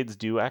think kids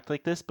do act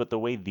like this, but the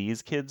way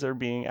these kids are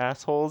being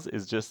assholes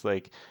is just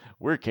like,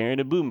 we're carrying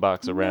a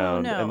boombox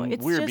around, No, and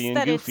it's we're just being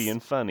that goofy it's-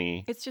 and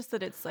funny. It's just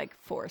that it's like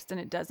forced and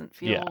it doesn't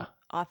feel Yeah.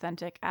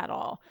 authentic at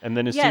all. And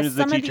then as Yes, soon as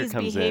the some of teacher these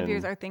comes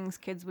behaviors in, are things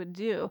kids would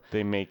do.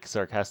 they make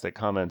sarcastic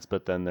comments,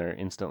 but then they're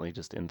instantly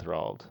just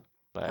enthralled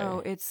by. Oh,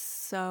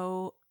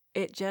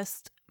 it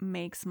just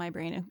makes my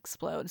brain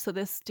explode. So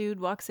this dude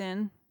walks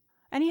in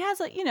and he has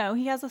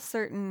a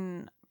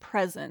certain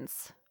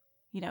presence.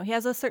 He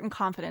has a certain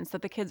confidence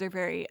that the kids are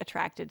very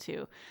attracted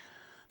to.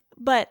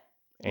 But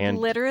And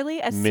literally,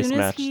 as soon as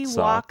mismatched he socks.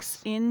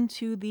 walks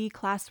into the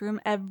classroom,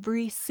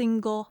 every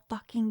single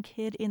fucking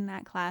kid in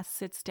that class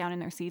sits down in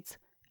their seats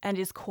and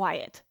is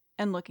quiet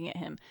and looking at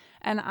him.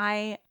 And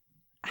I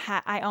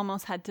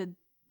almost had to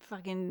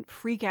fucking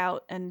freak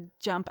out and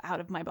jump out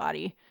of my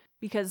body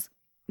because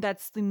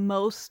that's the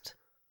most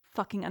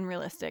fucking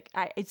unrealistic.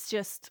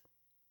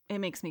 It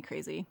makes me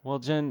crazy. Well,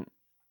 Jen,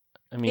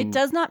 I mean, It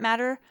does not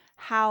matter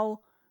how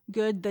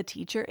good the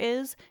teacher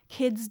is.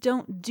 Kids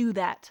don't do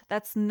that.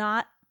 That's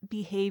not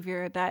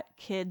behavior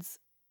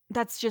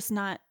that's just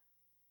not.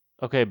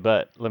 Okay,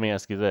 but let me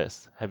ask you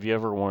this. Have you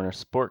ever worn a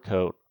sport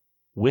coat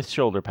with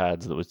shoulder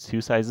pads that was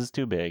 2 sizes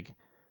too big,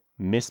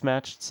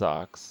 mismatched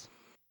socks,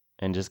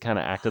 and just kind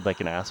of acted like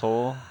an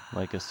asshole,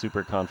 like a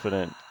super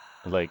confident,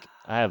 like,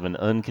 I have an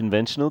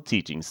unconventional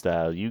teaching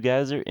style. You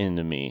guys are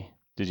into me.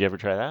 Did you ever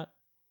try that?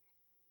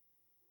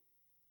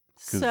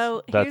 'Cause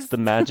So that's here's the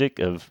magic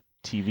of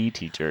TV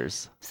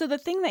teachers. So the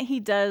thing that he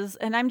does,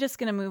 and I'm just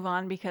going to move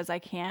on because I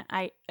can't,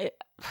 I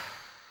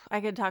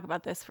could talk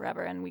about this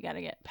forever and we got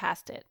to get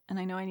past it. And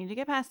I know I need to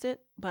get past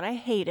it, but I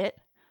hate it.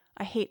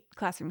 I hate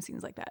classroom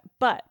scenes like that.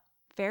 But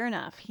fair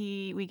enough.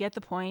 We get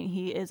the point.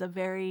 He is a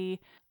very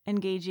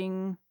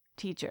engaging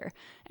teacher.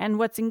 And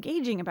what's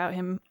engaging about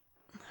him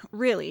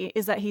really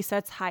is that he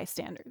sets high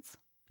standards.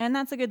 And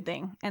that's a good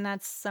thing. And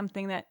that's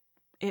something that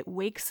it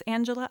wakes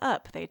Angela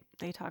up. They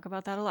talk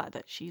about that a lot,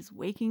 that she's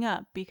waking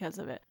up because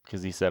of it.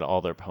 Because he said all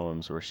their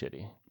poems were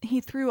shitty.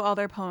 He threw all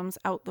their poems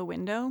out the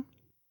window,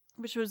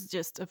 which was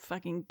just a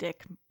fucking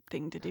dick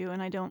thing to do.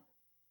 And I don't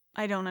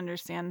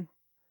understand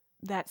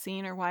that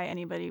scene or why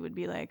anybody would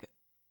be like,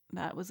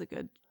 that was a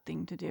good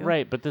thing to do.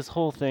 Right, but this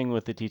whole thing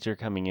with the teacher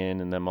coming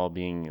in and them all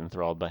being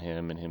enthralled by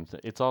him and him,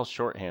 it's all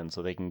shorthand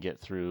so they can get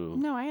through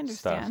No, I stuff.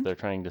 understand. They're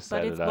trying to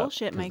set But it it's up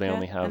bullshit, because Micah, they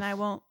only have and I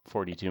won't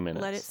 42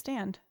 minutes. let it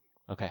stand.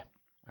 Okay,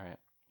 all right.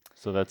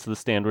 So that's the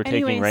stand we're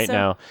Anyway, taking right so-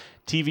 now.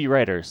 TV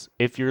writers,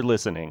 if you're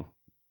listening,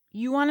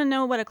 You want to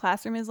know what a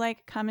classroom is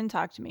like? Come and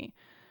talk to me.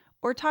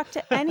 Or talk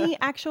to any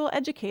actual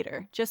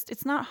educator.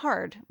 It's not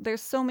hard.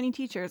 There's so many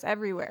teachers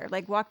everywhere.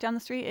 Like, walk down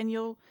the street and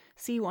you'll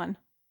see one.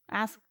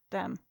 Ask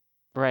them.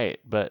 right,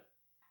 but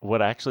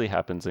what actually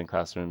happens in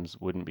classrooms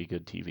wouldn't be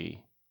good TV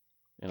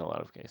in a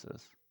lot of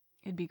cases.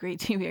 It'd be great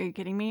TV. Are you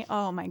kidding me?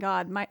 Oh my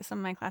God. Some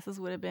of my classes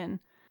would have been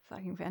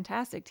fucking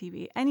fantastic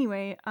TV.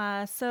 Anyway,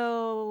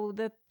 so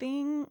the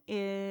thing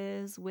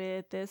is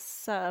with this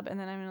sub, and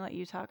then I'm going to let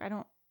you talk. I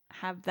don't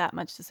have that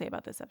much to say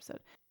about this episode.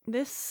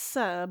 This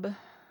sub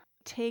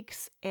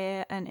takes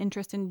an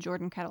interest in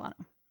Jordan Catalano.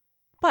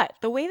 But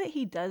the way that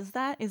he does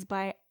that is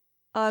by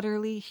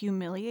utterly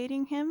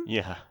humiliating him.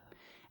 Yeah.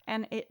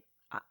 And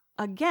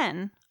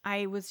again,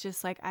 I was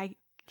just like, I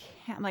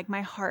can't, like,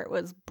 my heart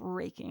was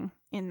breaking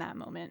in that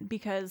moment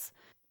because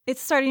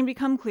it's starting to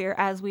become clear,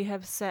 as we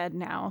have said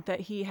now,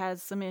 that he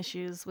has some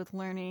issues with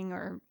learning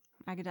or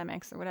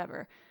academics or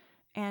whatever.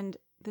 And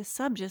this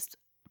sub just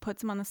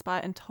puts him on the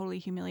spot and totally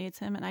humiliates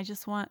him. And I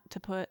just want to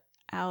put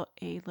out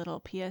a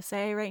little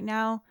PSA right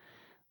now.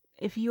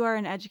 If you are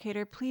an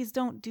educator, please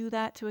don't do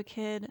that to a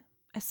kid,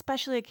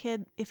 especially a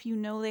kid if you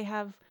know they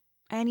have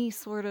any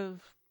sort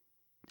of,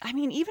 I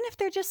mean, even if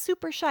they're just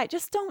super shy,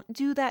 just don't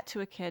do that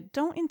to a kid.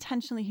 Don't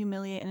intentionally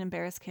humiliate and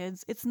embarrass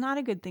kids. It's not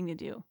a good thing to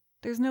do.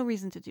 There's no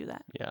reason to do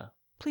that. Yeah.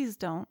 Please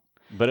don't.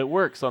 But it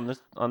works on the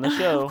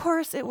show. Of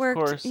course it worked.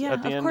 Of course, yeah,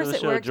 at the of end course of the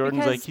it show, worked Jordan's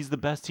because, like, he's the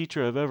best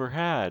teacher I've ever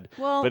had.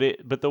 well,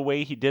 But the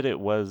way he did it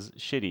was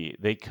shitty.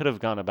 They could have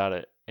gone about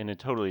it in a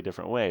totally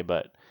different way.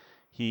 But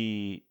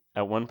he,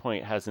 at one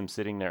point, has him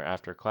sitting there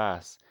after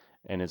class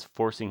and is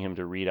forcing him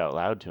to read out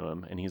loud to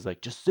him. And he's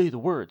like, just say the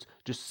words.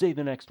 Just say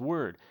the next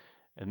word.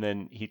 And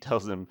then he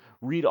tells him,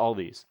 read all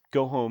these.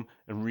 Go home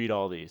and read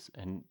all these.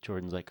 And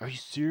Jordan's like, are you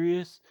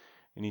serious?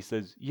 And he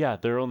says, yeah,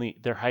 they're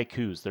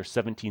haikus. They're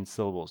 17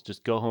 syllables.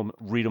 Just go home,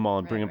 read them all,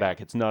 and bring them back.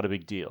 It's not a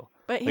big deal.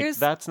 But Like,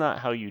 that's not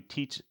how you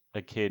teach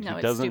a kid No, who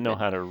it's doesn't know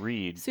stupid. how to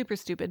read. super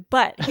stupid.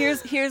 But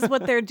here's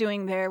what they're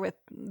doing there with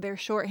their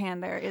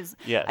shorthand there is,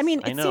 Yes, I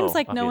mean, I it know, seems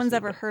like no one's obviously,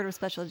 ever but- heard of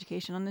special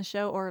education on this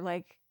show or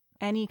like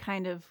any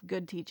kind of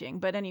good teaching.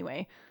 But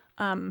anyway,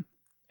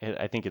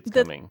 I think it's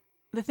The- coming.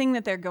 the thing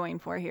that they're going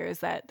for here is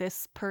that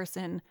this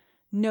person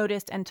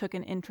noticed and took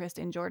an interest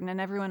in Jordan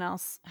and everyone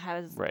else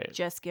has Right.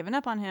 just given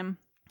up on him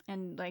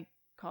and like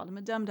called him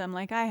a dum-dum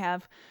like I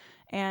have.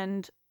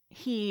 And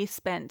he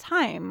spent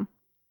time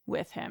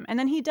with him. And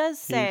then he does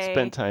say, He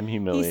spent time he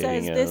humiliating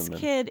says him. this and-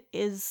 kid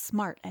is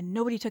smart and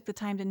nobody took the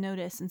time to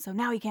notice. And so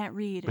now he can't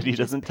read. But and he it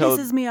just doesn't tell.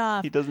 pisses me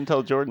off. He doesn't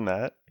tell Jordan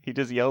that. He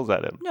just yells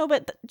at him. No,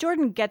 but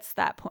Jordan gets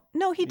that point.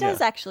 No, he does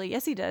Yeah. actually.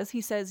 Yes, he does.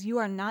 He says, you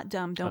are not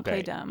dumb. Don't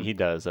play dumb. He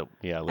does.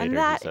 Yeah, later and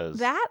that, he says,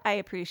 that I don't you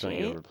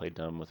appreciate. ever play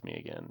dumb with me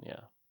again.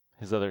 Yeah.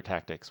 His other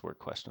tactics were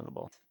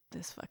questionable,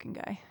 This fucking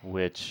guy.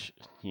 which,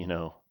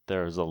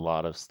 there's a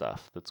lot of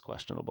stuff that's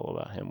questionable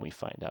about him we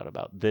find out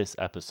about. This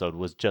episode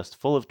was just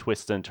full of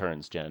twists and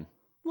turns, Jen.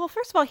 Well,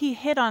 first of all, he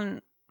hit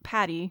on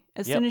Patty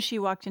as Yep. soon as she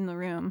walked in the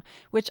room,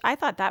 which I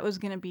thought that was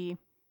going to be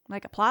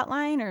like a plot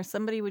line or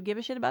somebody would give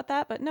a shit about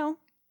that. But no,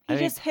 he I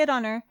think- just hit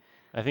on her.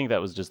 I think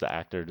that was just the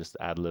actor just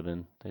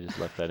ad-libbing. They just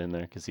left that in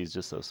there because he's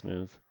just so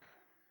smooth.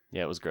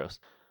 Yeah, it was gross.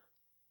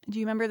 Do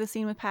you remember the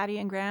scene with Patty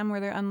and Graham where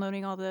they're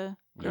unloading all the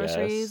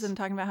groceries Yes. and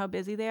talking about how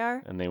busy they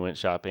are? And they went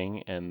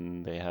shopping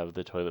and they have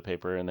the toilet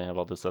paper and they have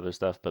all this other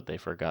stuff, but they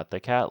forgot the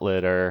cat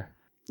litter.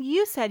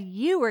 You said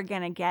you were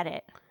going to get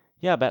it.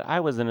 Yeah, but I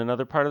was in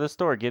another part of the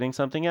store getting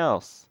something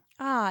else.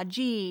 Ah,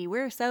 gee,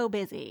 we're so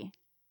busy.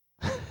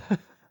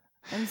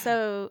 And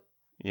so,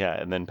 Yeah,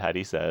 and then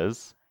Patty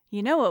says,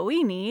 you know what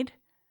we need?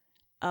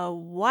 A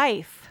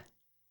wife.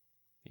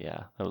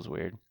 yeah, that was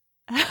weird.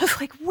 I was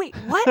like, wait,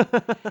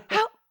 what?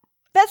 How?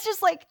 That's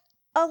just like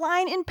a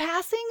line in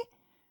passing?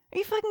 Are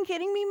you fucking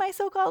kidding me? My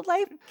so-called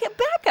life? Get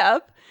back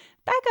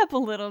up a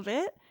little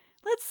bit.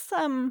 Let's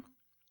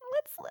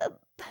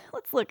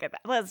look at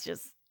that. Let's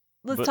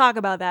But talk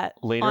about that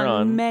later on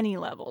on- many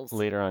levels.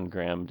 Later on,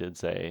 Graham did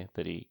say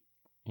that he,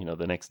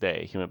 the next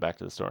day he went back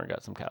to the store and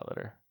got some cat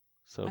litter.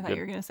 So I thought good,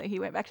 you were gonna say he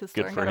went back to the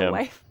store good and for got a him.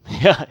 wife.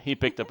 Yeah, he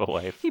picked up a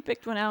wife. He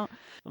picked one out.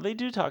 They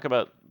do talk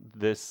about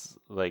this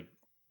like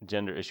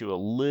gender issue a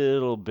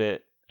little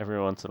bit every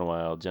once in a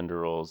while, gender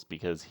roles,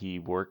 because he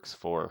works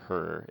for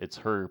her. It's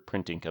her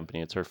printing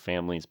company. It's her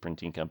family's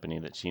printing company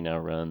that she now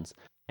runs.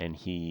 And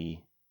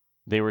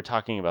they were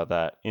talking about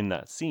that in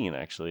that scene,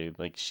 actually.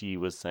 Like she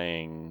was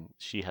saying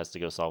she has to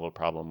go solve a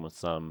problem with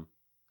some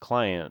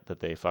client that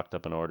they fucked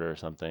up an order or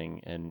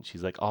something. And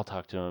she's like, I'll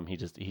talk to him. He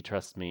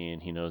trusts me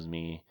and he knows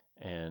me.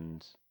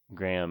 And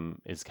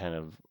Graham is kind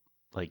of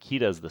like, he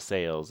does the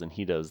sales and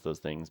he does those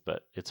things,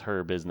 but it's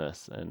her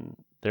business. And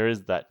there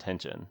is that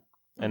tension.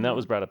 And that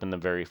was brought up in the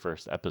very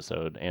first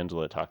episode.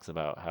 Angela talks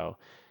about how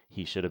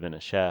he should have been a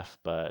chef,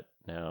 but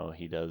now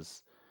he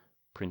does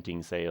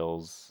printing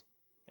sales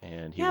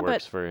and he Yeah,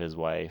 works but for his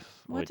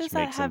wife, what which does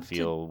that makes him have to-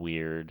 feel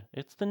weird.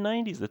 It's the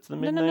 90s. It's the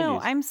No, mid 90s. no, no.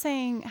 I'm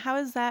saying, how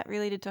is that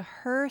related to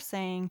her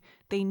saying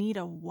they need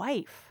a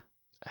wife?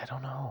 I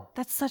don't know.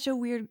 That's such a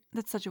weird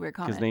comment.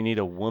 Because they need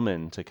a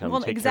woman to come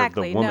Well, take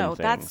exactly. care of the woman No,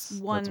 things. that's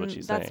one. That's what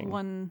she's that's saying.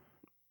 one.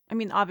 I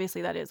mean,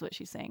 obviously that is what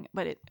she's saying,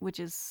 but which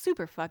is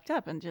super fucked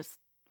up and just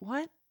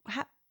what?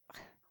 How?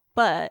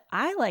 But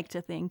I like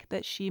to think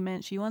that she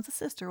meant she wants a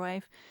sister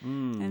wife,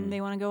 and they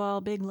want to go all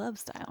big love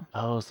style.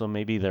 Oh, so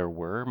maybe there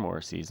were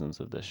more seasons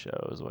of this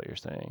show, is what you're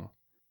saying.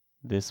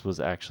 This was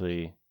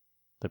actually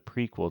the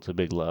prequel to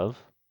Big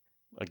Love.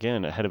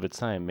 Again, ahead of its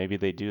time. Maybe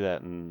they do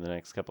that in the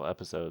next couple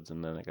episodes,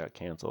 and then it got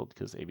canceled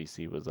because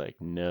ABC was like,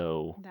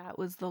 no, That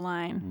was the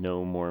line.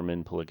 no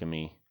Mormon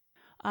polygamy.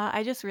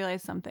 I just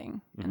realized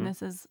something, Mhm. and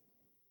this is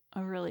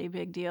a really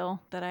big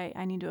deal that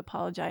I need to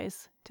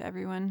apologize to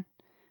everyone.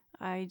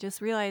 I just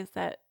realized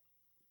that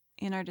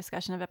in our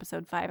discussion of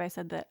episode 5, I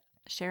said that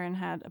Sharon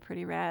had a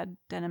pretty rad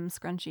denim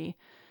scrunchie,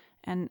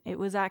 And it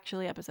was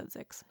actually episode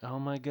 6. Oh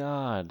my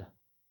God.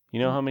 You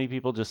know how many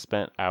people just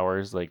spent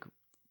hours like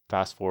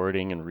fast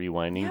forwarding and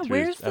rewinding Yeah, through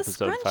where's the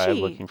episode scrunchie? 5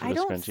 looking for I the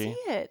don't scrunchie? see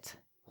it.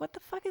 What the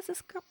fuck is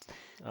this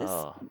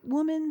Oh,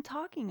 woman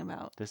talking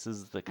about? this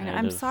is the I kind know, of.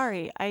 I'm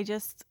sorry.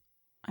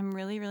 I'm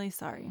really, really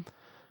sorry.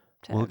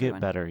 We'll everyone.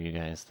 get better, you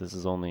guys. This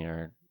is only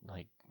our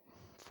like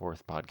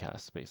 4th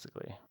podcast,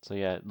 basically. So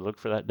yeah, look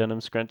for that denim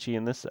scrunchie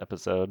in this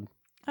episode.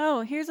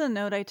 Oh, here's a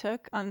note I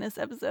took on this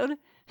episode.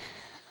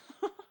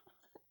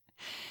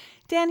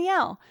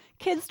 Danielle,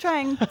 kids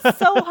trying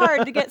so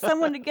hard to get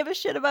someone to give a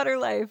shit about her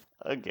life.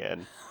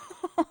 Again.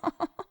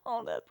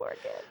 Oh, that poor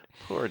kid.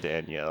 Poor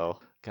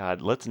Danielle.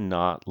 God, let's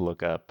not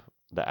look up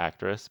the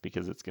actress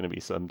because it's going to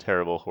be some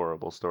terrible,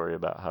 horrible story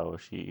about how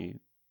she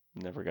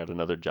never got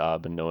another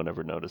job and no one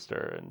ever noticed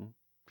her and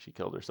she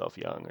killed herself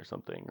young or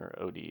something or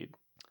OD'd.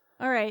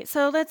 All right,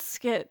 so let's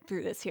get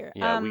through this here.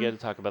 Yeah, we got to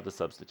talk about the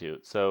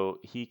substitute. So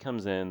he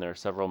comes in, there are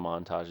several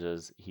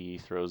montages. He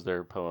throws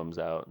their poems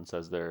out and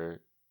says they're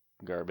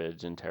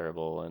garbage and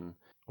terrible. And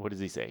what does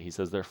he say? He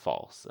says they're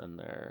false and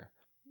they're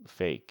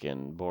fake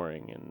and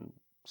boring and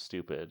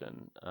stupid.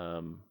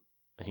 And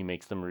he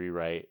makes them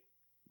rewrite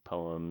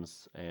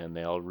poems and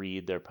they all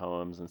read their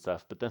poems and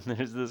stuff. But then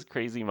there's this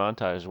crazy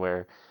montage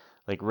where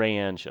like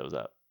Rayanne shows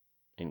up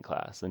in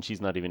class and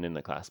she's not even in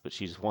the class, but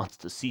she just wants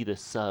to see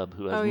this sub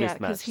who has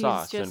mismatched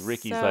socks. And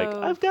Ricky's like,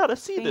 I've got to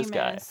see this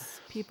guy.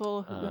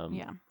 People who,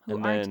 who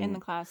and aren't then in the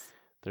class.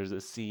 There's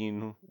a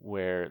scene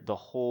where the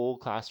whole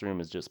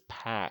classroom is just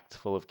packed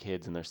full of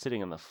kids and they're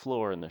sitting on the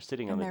floor and they're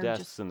sitting on the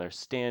desks and they're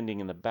standing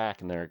in the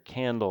back and there are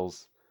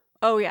candles.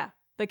 Oh, yeah.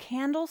 The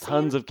candles.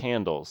 Tons of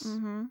candles.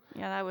 Mm-hmm.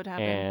 Yeah, that would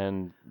happen.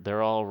 And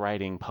they're all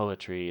writing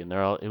poetry and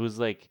it was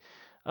like,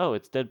 oh,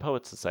 it's Dead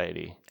Poets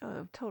Society.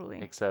 Oh, totally.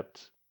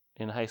 Except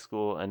in high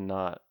school and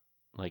not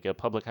like a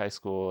public high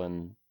school,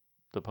 and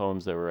the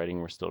poems they were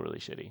writing were still really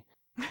shitty.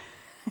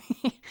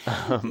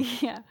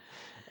 Yeah.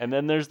 And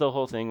then there's the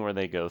whole thing where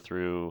they go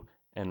through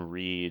and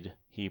read.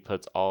 He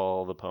puts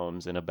all the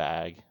poems in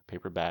a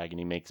paper bag, and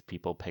he makes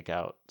people pick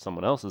out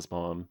someone else's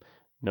poem.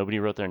 Nobody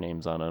wrote their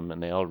names on them,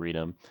 and they all read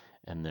them.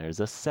 And there's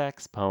a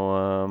sex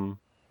poem.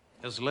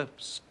 His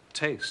lips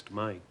taste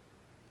my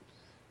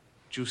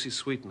juicy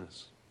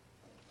sweetness.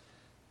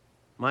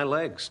 My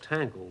legs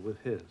tangle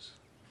with his.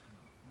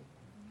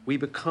 We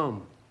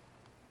become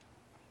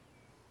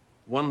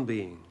one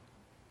being,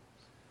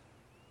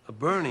 a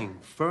burning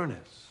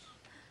furnace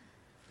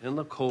in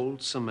the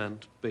cold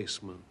cement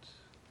basement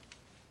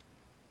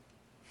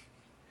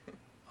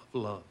of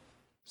love.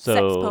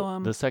 So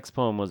the sex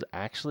poem was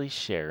actually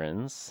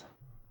Sharon's.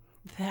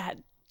 That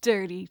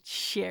dirty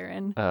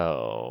Sharon.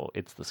 Oh,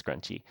 it's the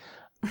scrunchie.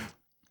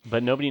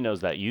 But nobody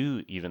knows that.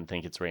 You even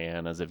think it's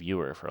Rayanne as a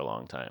viewer for a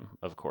long time.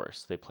 Of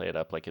course, they play it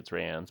up like it's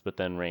Rayanne's, but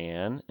then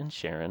Rayanne and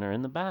Sharon are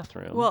in the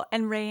bathroom. Well,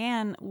 and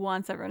Rayanne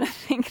wants everyone to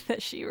think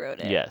that she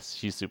wrote it. Yes,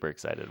 she's super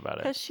excited about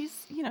it. Because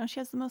she's, she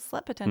has the most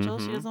slut potential.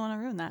 Mm-hmm. She doesn't want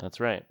to ruin that. That's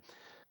right.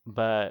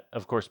 But,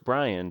 of course,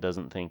 Brian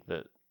doesn't think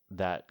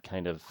that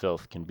kind of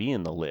filth can be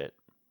in the Lit.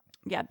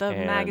 Yeah, the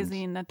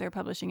magazine that they're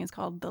publishing is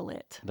called The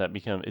Lit.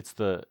 It's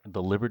the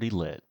Liberty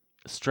Lit.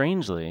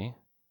 Strangely,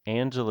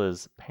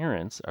 Angela's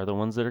parents are the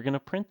ones that are going to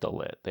print the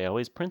Lit. They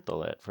always print the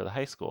Lit for the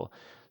high school.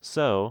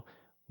 So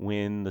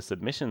when the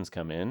submissions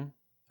come in,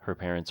 her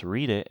parents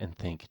read it and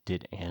think,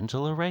 did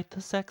Angela write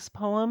the sex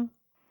poem?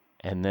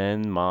 And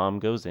then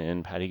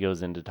Patty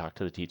goes in to talk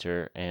to the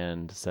teacher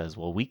and says,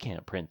 well, we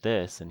can't print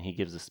this. And he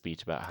gives a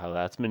speech about how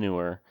that's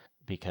manure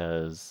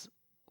because...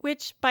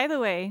 Which, by the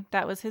way,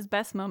 that was his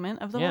best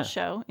moment of the whole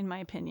show, in my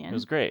opinion. It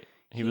was great.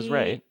 He was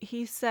right.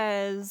 He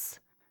says...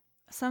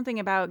 something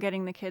about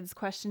getting the kids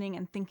questioning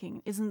and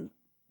thinking, isn't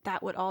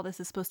that what all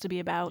this is supposed to be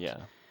about? Yeah.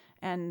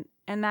 And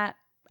that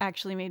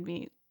actually made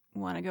me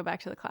want to go back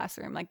to the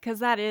classroom. Like, because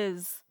that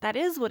is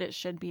what it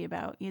should be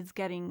about, is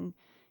getting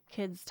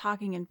kids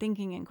talking and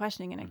thinking and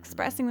questioning and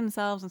expressing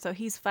themselves. And so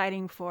he's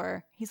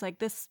like,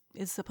 this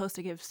is supposed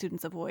to give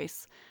students a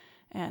voice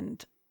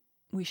and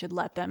we should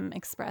let them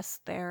express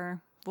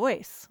their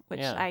voice,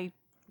 which I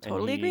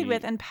totally agreed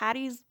with. And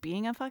Patty's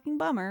being a fucking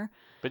bummer.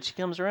 But she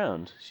comes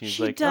around. She's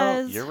she like,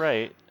 does. oh, you're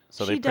right.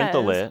 So they print the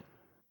Lit.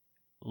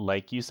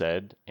 Like you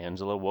said,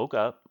 Angela woke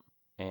up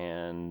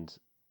and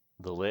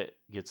the Lit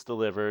gets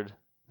delivered.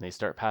 They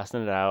start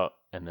passing it out.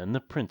 And then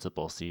the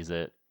principal sees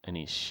it and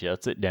he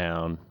shuts it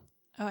down.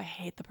 Oh, I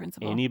hate the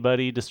principal.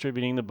 Anybody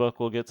distributing the book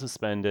will get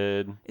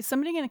suspended. Is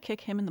somebody going to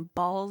kick him in the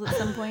balls at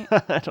some point?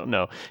 I don't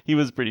know. He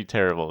was pretty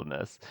terrible in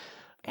this.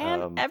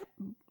 And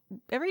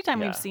every time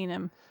we've seen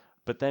him.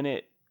 But then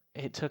it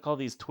took all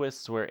these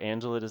twists where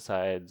Angela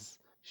decides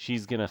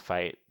she's going to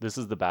fight. This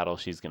is the battle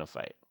she's going to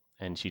fight.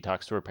 And she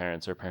talks to her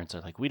parents. Her parents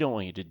are like, we don't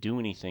want you to do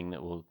anything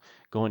that will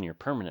go on your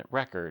permanent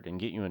record and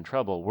get you in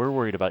trouble. We're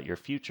worried about your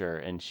future.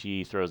 And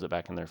she throws it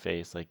back in their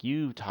face. Like,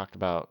 you talked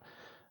about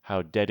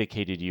how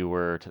dedicated you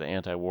were to the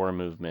anti-war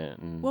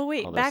movement. And well,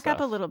 wait, all this back stuff.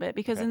 up a little bit.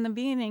 Because in the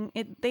beginning,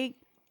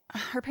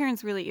 her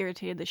parents really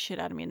irritated the shit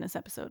out of me in this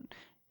episode.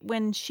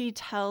 When she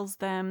tells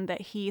them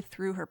that he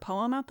threw her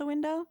poem out the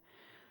window,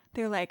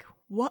 they're like,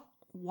 what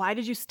why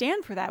did you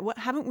stand for that? What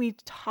haven't we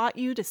taught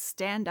you to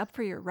stand up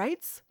for your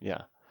rights?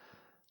 Yeah.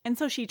 And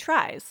so she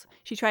tries.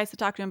 She tries to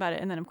talk to him about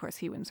it, and then of course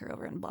he wins her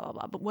over and blah blah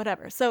blah. But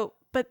whatever. So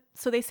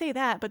they say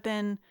that, but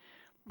then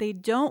they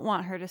don't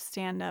want her to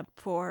stand up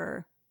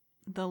for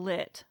the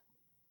lit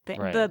thing,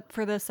 Right.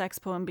 for the sex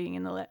poem being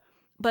in the lit.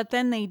 But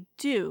then they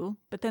do.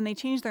 But then they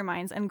change their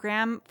minds, and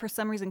Graham for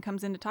some reason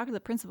comes in to talk to the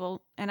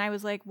principal, and I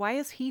was like, why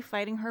is he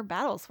fighting her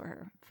battles for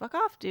her? Fuck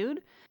off,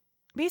 dude.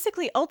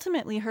 Basically,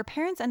 ultimately, her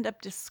parents end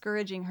up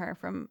discouraging her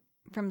from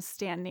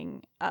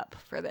standing up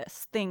for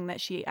this thing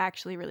that she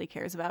actually really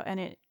cares about,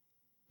 and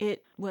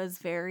it was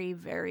very,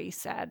 very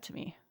sad to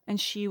me, and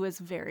she was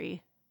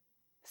very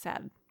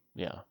sad.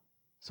 Yeah.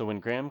 So when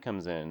Graham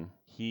comes in,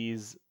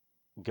 he's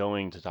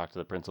going to talk to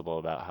the principal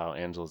about how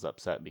Angela's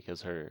upset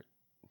because her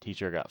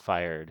teacher got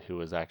fired, who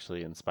was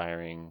actually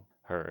inspiring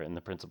her, and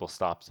the principal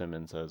stops him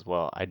and says,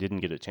 well, I didn't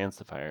get a chance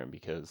to fire him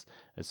because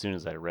as soon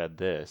as I read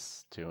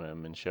this to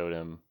him and showed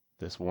him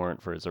this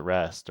warrant for his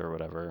arrest or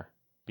whatever,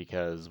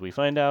 because we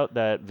find out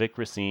that Vic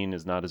Racine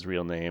is not his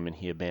real name, and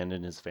he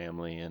abandoned his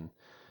family and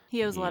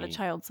He owes a lot of He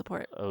child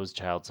support. owes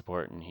child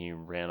support, and he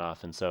ran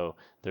off. And so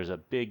there's a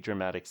big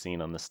dramatic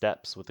scene on the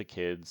steps with the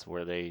kids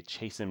where they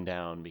chase him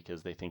down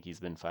because they think he's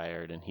been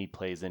fired, and he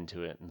plays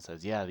into it and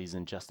says, yeah, these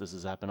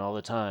injustices happen all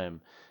the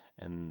time.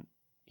 And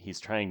he's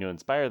trying to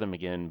inspire them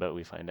again, but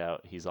we find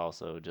out he's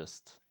also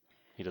just,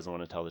 he doesn't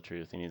want to tell the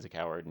truth, and he's a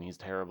coward, and he's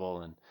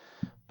terrible.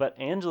 But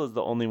Angela's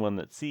the only one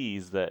that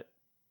sees that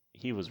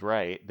he was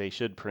right. They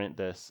should print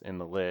this in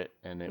the lit,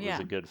 and it was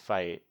a good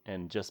fight.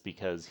 And just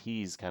because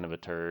he's kind of a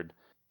turd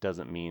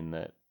doesn't mean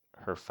that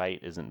her fight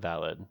isn't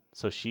valid.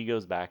 So she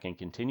goes back and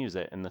continues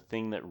it. And the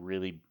thing that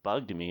really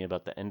bugged me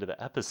about the end of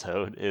the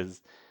episode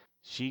is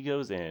she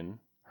goes in,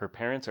 her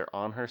parents are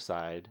on her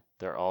side.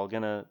 They're all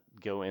going to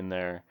go in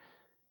there.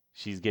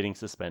 She's getting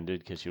suspended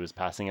because she was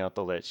passing out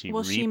the lit. She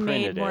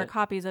made more it.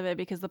 copies of it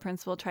because the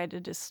principal tried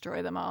to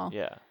destroy them all.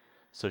 Yeah.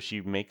 So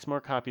she makes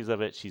more copies of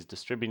it. She's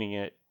distributing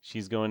it.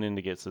 She's going in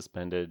to get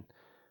suspended.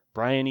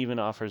 Brian even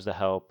offers to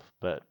help,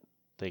 but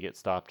they get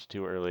stopped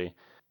too early.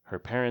 Her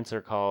parents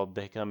are called.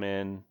 They come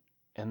in,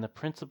 and the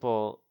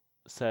principal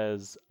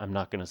says, I'm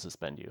not going to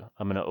suspend you.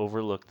 I'm going to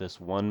overlook this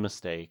one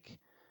mistake.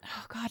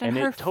 Oh, God. And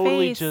her it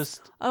totally face.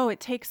 just... Oh, it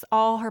takes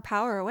all her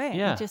power away.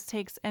 Yeah. It just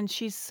takes... And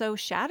she's so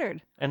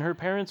shattered. And her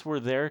parents were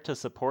there to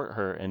support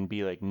her and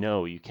be like,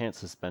 no, you can't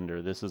suspend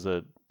her. This is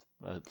a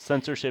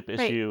censorship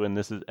issue, and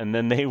this is... And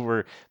then they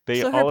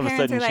So all of a her sudden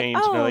parents are like,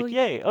 changed, and they're "Oh." like,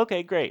 yay,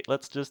 okay, great.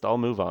 Let's just all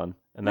move on.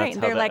 And that's Right.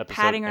 how They're the like episode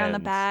patting her on the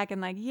ends. back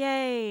and like,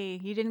 yay,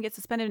 you didn't get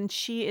suspended. And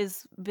she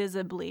is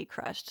visibly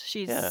crushed.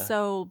 She's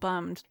so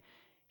bummed.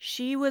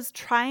 She was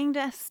trying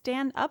to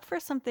stand up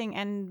for something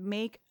and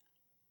make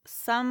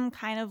some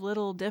kind of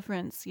little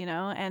difference, you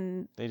know,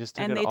 and They just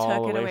took and it they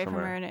all took it away away from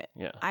her. And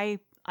Yeah. I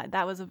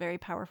that was a very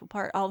powerful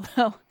part.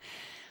 Although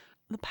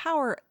the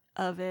power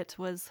of it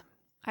was,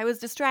 I was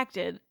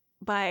distracted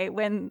by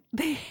when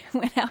they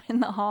went out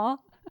in the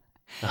hall.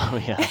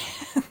 Oh, yeah.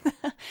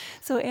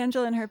 So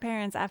Angela and her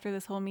parents, after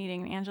this whole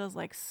meeting, Angela's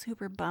like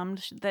super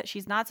bummed that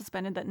she's not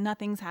suspended, that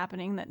nothing's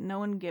happening, that no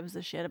one gives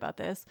a shit about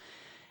this.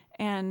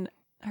 And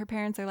her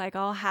parents are like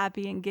all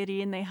happy and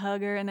giddy, and they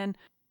hug her. And then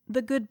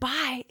the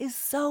goodbye is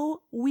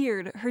so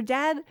weird. Her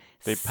dad...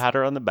 They pat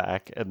her on the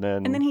back, and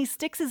then he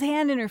sticks his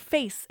hand in her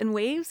face and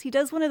waves. He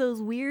does one of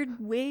those weird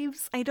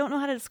waves. I don't know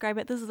how to describe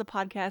it. This is a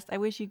podcast. I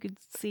wish you could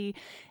see.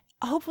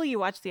 Hopefully you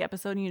watched the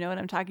episode and you know what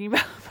I'm talking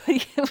about. But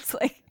it was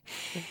like...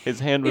 his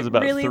hand was it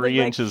about really 3 looked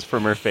like- inches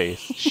from her face,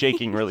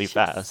 shaking really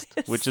fast,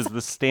 Just which is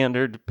the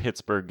standard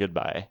Pittsburgh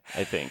goodbye,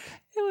 I think.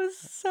 It was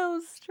so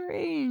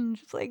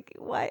strange. It's like,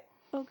 what?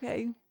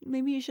 Okay,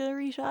 maybe you should have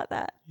reshot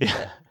that.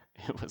 Yeah,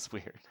 it was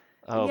weird.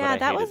 Oh, yeah, but I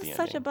that hated was the such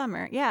a ending.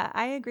 bummer. Yeah,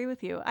 I agree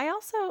with you. I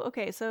also,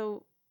 okay,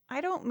 so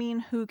I don't mean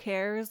who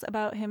cares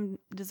about him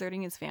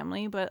deserting his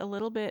family, but a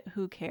little bit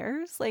who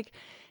cares? Like,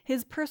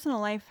 his personal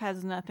life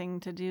has nothing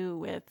to do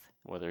with...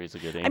 Whether he's a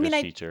good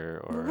English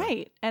teacher or...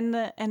 Right.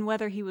 And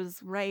whether he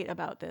was right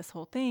about this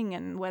whole thing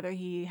and whether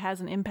he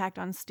has an impact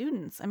on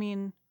students. I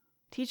mean,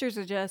 teachers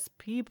are just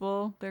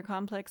people. They're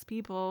complex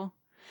people.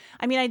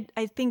 I mean,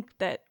 I think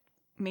that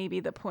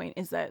maybe the point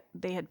is that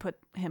they had put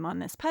him on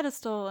this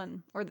pedestal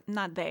or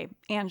not they,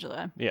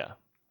 Angela. Yeah.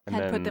 And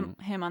had then,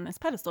 put him on this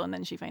pedestal, and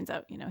then she finds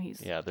out,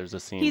 he's... Yeah, there's a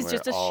scene he's where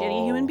just a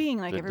shitty human all being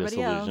like the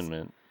everybody else.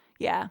 disillusionment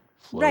Yeah.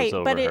 flows Right,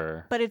 over but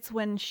her. but it's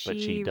when she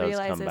she does come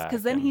realizes, back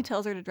because then he and-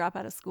 tells her to drop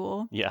out of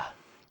school. Yeah.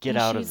 Get And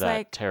out of she's that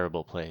like-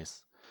 terrible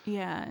place.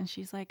 Yeah, and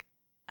she's like,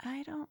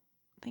 I don't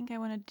think I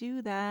want to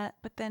do that.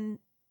 But then,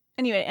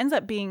 anyway, it ends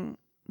up being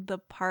the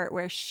part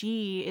where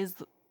she is,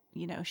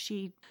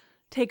 she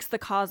takes the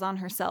cause on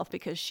herself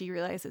because she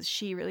realizes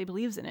she really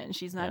believes in it and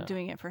she's not Yeah.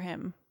 doing it for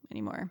him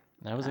anymore.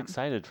 I was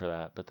excited for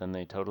that, but then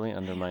they totally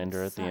undermined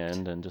her at the sucked.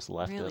 end and just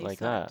left it Really like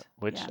sucked. that,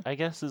 which Yeah. I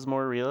guess is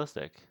more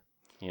realistic.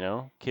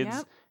 Yep.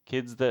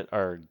 Kids that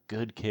are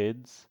good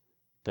kids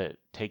that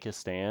take a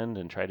stand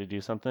and try to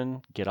do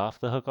something get off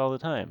the hook all the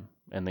time.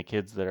 And the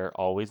kids that are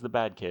always the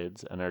bad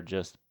kids and are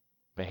just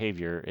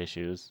behavior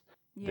issues,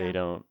 they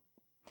don't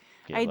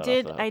get I let off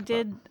did. the hook, I but-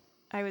 did.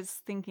 I was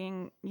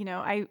thinking,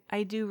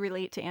 I do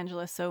relate to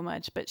Angela so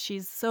much, but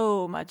she's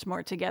so much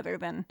more together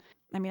than,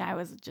 I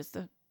was just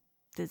a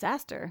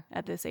disaster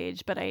at this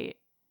age, but I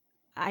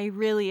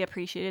really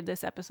appreciated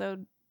this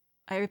episode.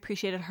 I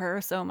appreciated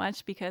her so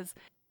much because,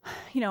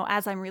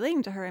 as I'm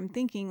relating to her, I'm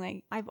thinking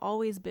like, I've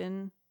always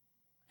been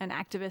an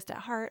activist at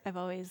heart. I've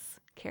always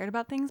cared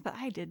about things, but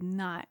I did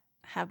not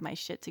have my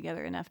shit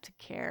together enough to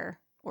care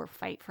or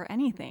fight for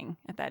anything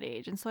at that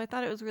age. And so I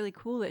thought it was really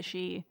cool that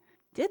she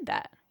did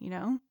that,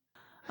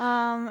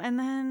 And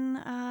then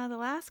the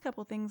last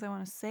couple things I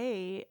want to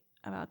say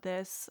about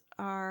this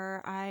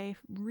are I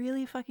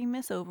really fucking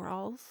miss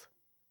overalls.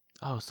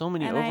 Oh, so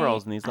many And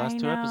overalls in these I last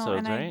two know,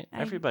 episodes, and right?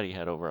 I Everybody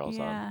had overalls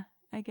on. Yeah,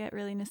 I get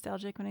really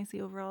nostalgic when I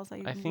see overalls.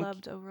 I think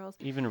loved overalls.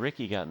 Even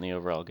Ricky got in the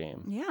overall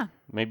game. Yeah.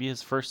 Maybe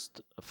his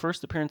first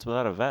appearance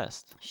without a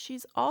vest.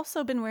 She's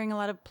also been wearing a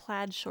lot of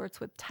plaid shorts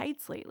with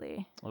tights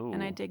lately. Oh,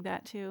 And I dig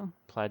that too.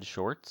 plaid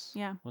shorts?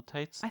 Yeah. With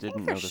tights? I Didn't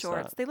think they're notice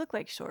shorts. that. They look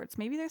like shorts.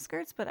 Maybe they're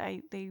skirts, but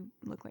they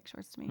look like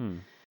shorts to me.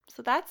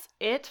 So that's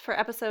it for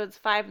episodes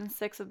 5 and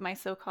 6 of My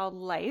So-Called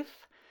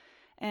Life.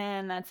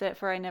 And that's it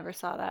for I Never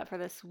Saw That for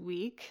this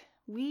week.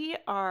 We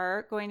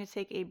are going to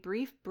take a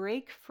brief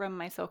break from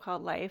My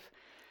So-Called Life.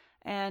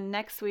 And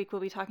next week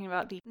we'll be talking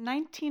about the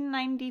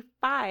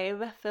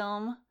 1995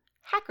 film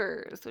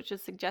Hackers, which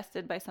is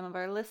suggested by some of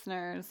our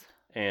listeners.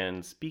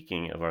 And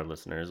speaking of our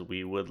listeners,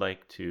 we would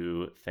like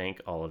to thank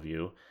all of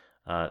you.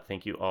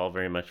 Thank you all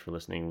very much for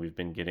listening. We've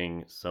been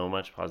getting so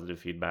much positive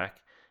feedback,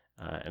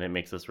 and it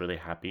makes us really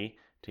happy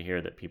to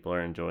hear that people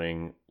are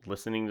enjoying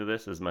listening to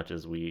this as much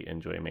as we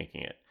enjoy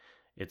making it.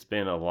 It's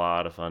been a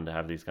lot of fun to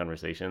have these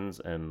conversations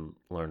and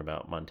learn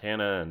about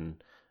Montana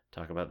and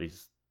talk about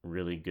these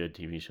really good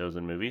TV shows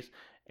and movies.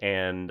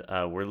 And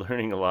we're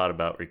learning a lot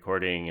about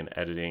recording and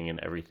editing and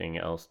everything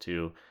else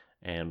too.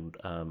 And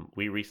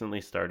we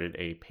recently started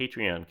a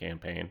Patreon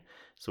campaign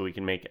so we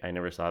can make I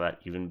Never Saw That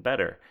even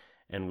better.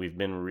 And we've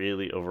been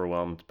really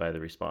overwhelmed by the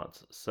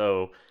response.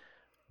 So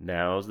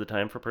now's the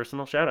time for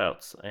personal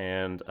shout-outs.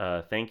 And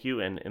thank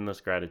you and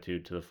endless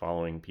gratitude to the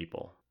following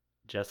people: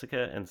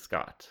 Jessica and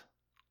Scott,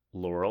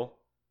 Laurel,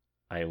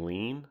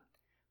 Eileen,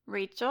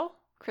 Rachel,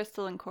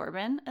 Crystal and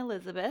Corbin,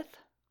 Elizabeth,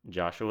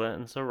 Joshua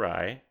and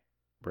Sarai,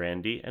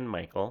 Brandy and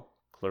Michael,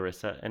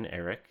 Clarissa and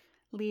Eric,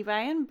 Levi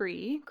and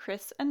Bree,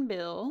 Chris and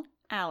Bill,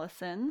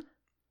 Allison,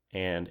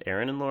 and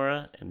Aaron and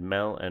Laura, and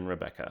Mel and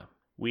Rebecca.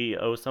 We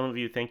owe some of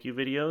you thank you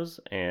videos,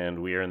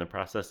 and we are in the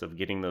process of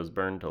getting those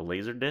burned to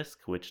Laserdisc,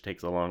 which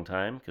takes a long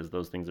time because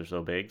those things are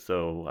so big.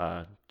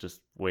 So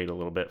just wait a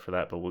little bit for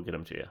that, but we'll get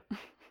them to you.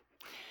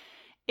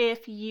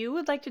 If you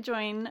would like to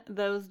join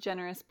those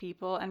generous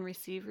people and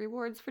receive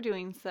rewards for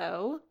doing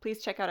so,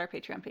 please check out our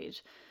Patreon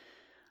page.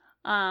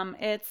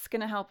 It's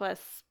going to help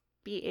us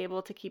be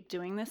able to keep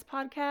doing this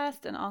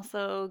podcast and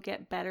also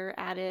get better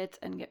at it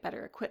and get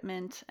better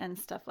equipment and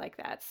stuff like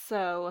that.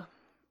 So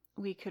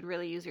we could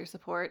really use your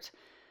support.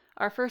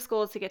 Our first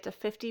goal is to get to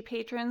 50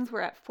 patrons.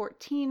 We're at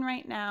 14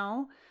 right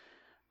now,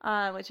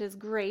 which is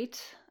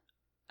great.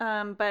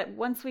 But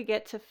once we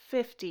get to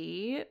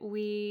 50,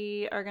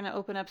 we are going to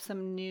open up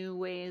some new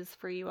ways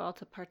for you all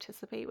to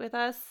participate with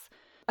us.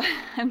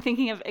 I'm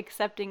thinking of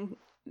accepting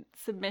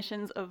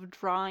submissions of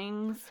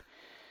drawings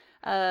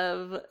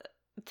of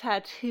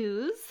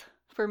tattoos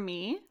for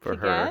me For to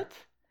her. get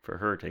For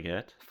her to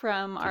get.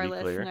 from to our be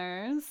clear.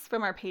 listeners,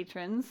 from our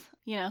patrons,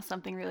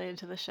 something related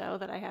to the show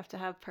that I have to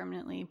have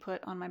permanently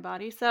put on my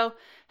body. So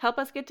help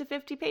us get to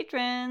 50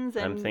 patrons,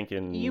 and I'm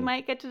thinking you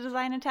might get to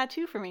design a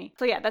tattoo for me.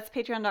 So yeah, that's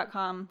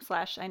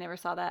patreon.com/I Never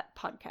Saw That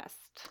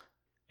podcast.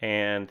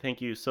 And thank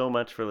you so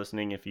much for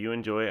listening. If you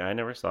enjoy I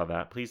Never Saw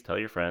That, please tell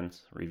your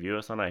friends, review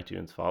us on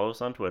iTunes, follow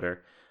us on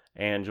Twitter,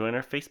 and join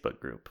our Facebook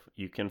group.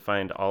 You can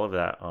find all of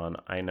that on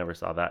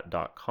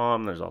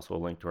ineversawthat.com. There's also a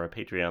link to our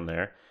Patreon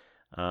there.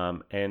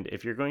 And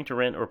if you're going to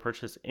rent or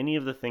purchase any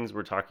of the things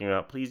we're talking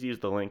about, please use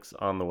the links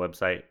on the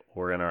website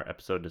or in our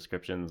episode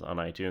descriptions on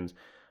iTunes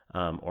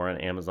or on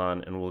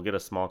Amazon, and we'll get a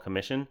small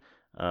commission.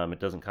 It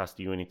doesn't cost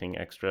you anything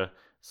extra,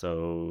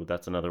 so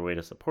that's another way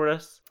to support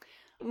us.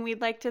 We'd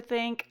like to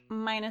thank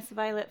Minus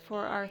Violet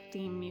for our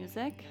theme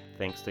music.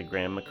 Thanks to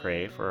Graham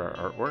McRae for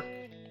our artwork.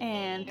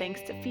 And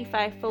thanks to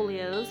Fee-Fi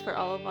Folios for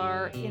all of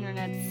our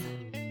internet's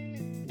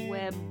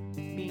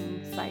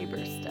webbing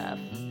cyber stuff.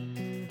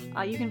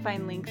 You can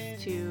find links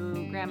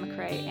to Graham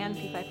McRae and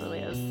Fee-Fi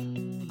Folios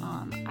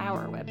on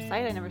our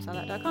website,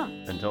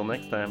 ineversawthat.com. Until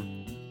next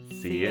time,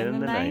 see you in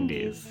the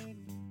 90s.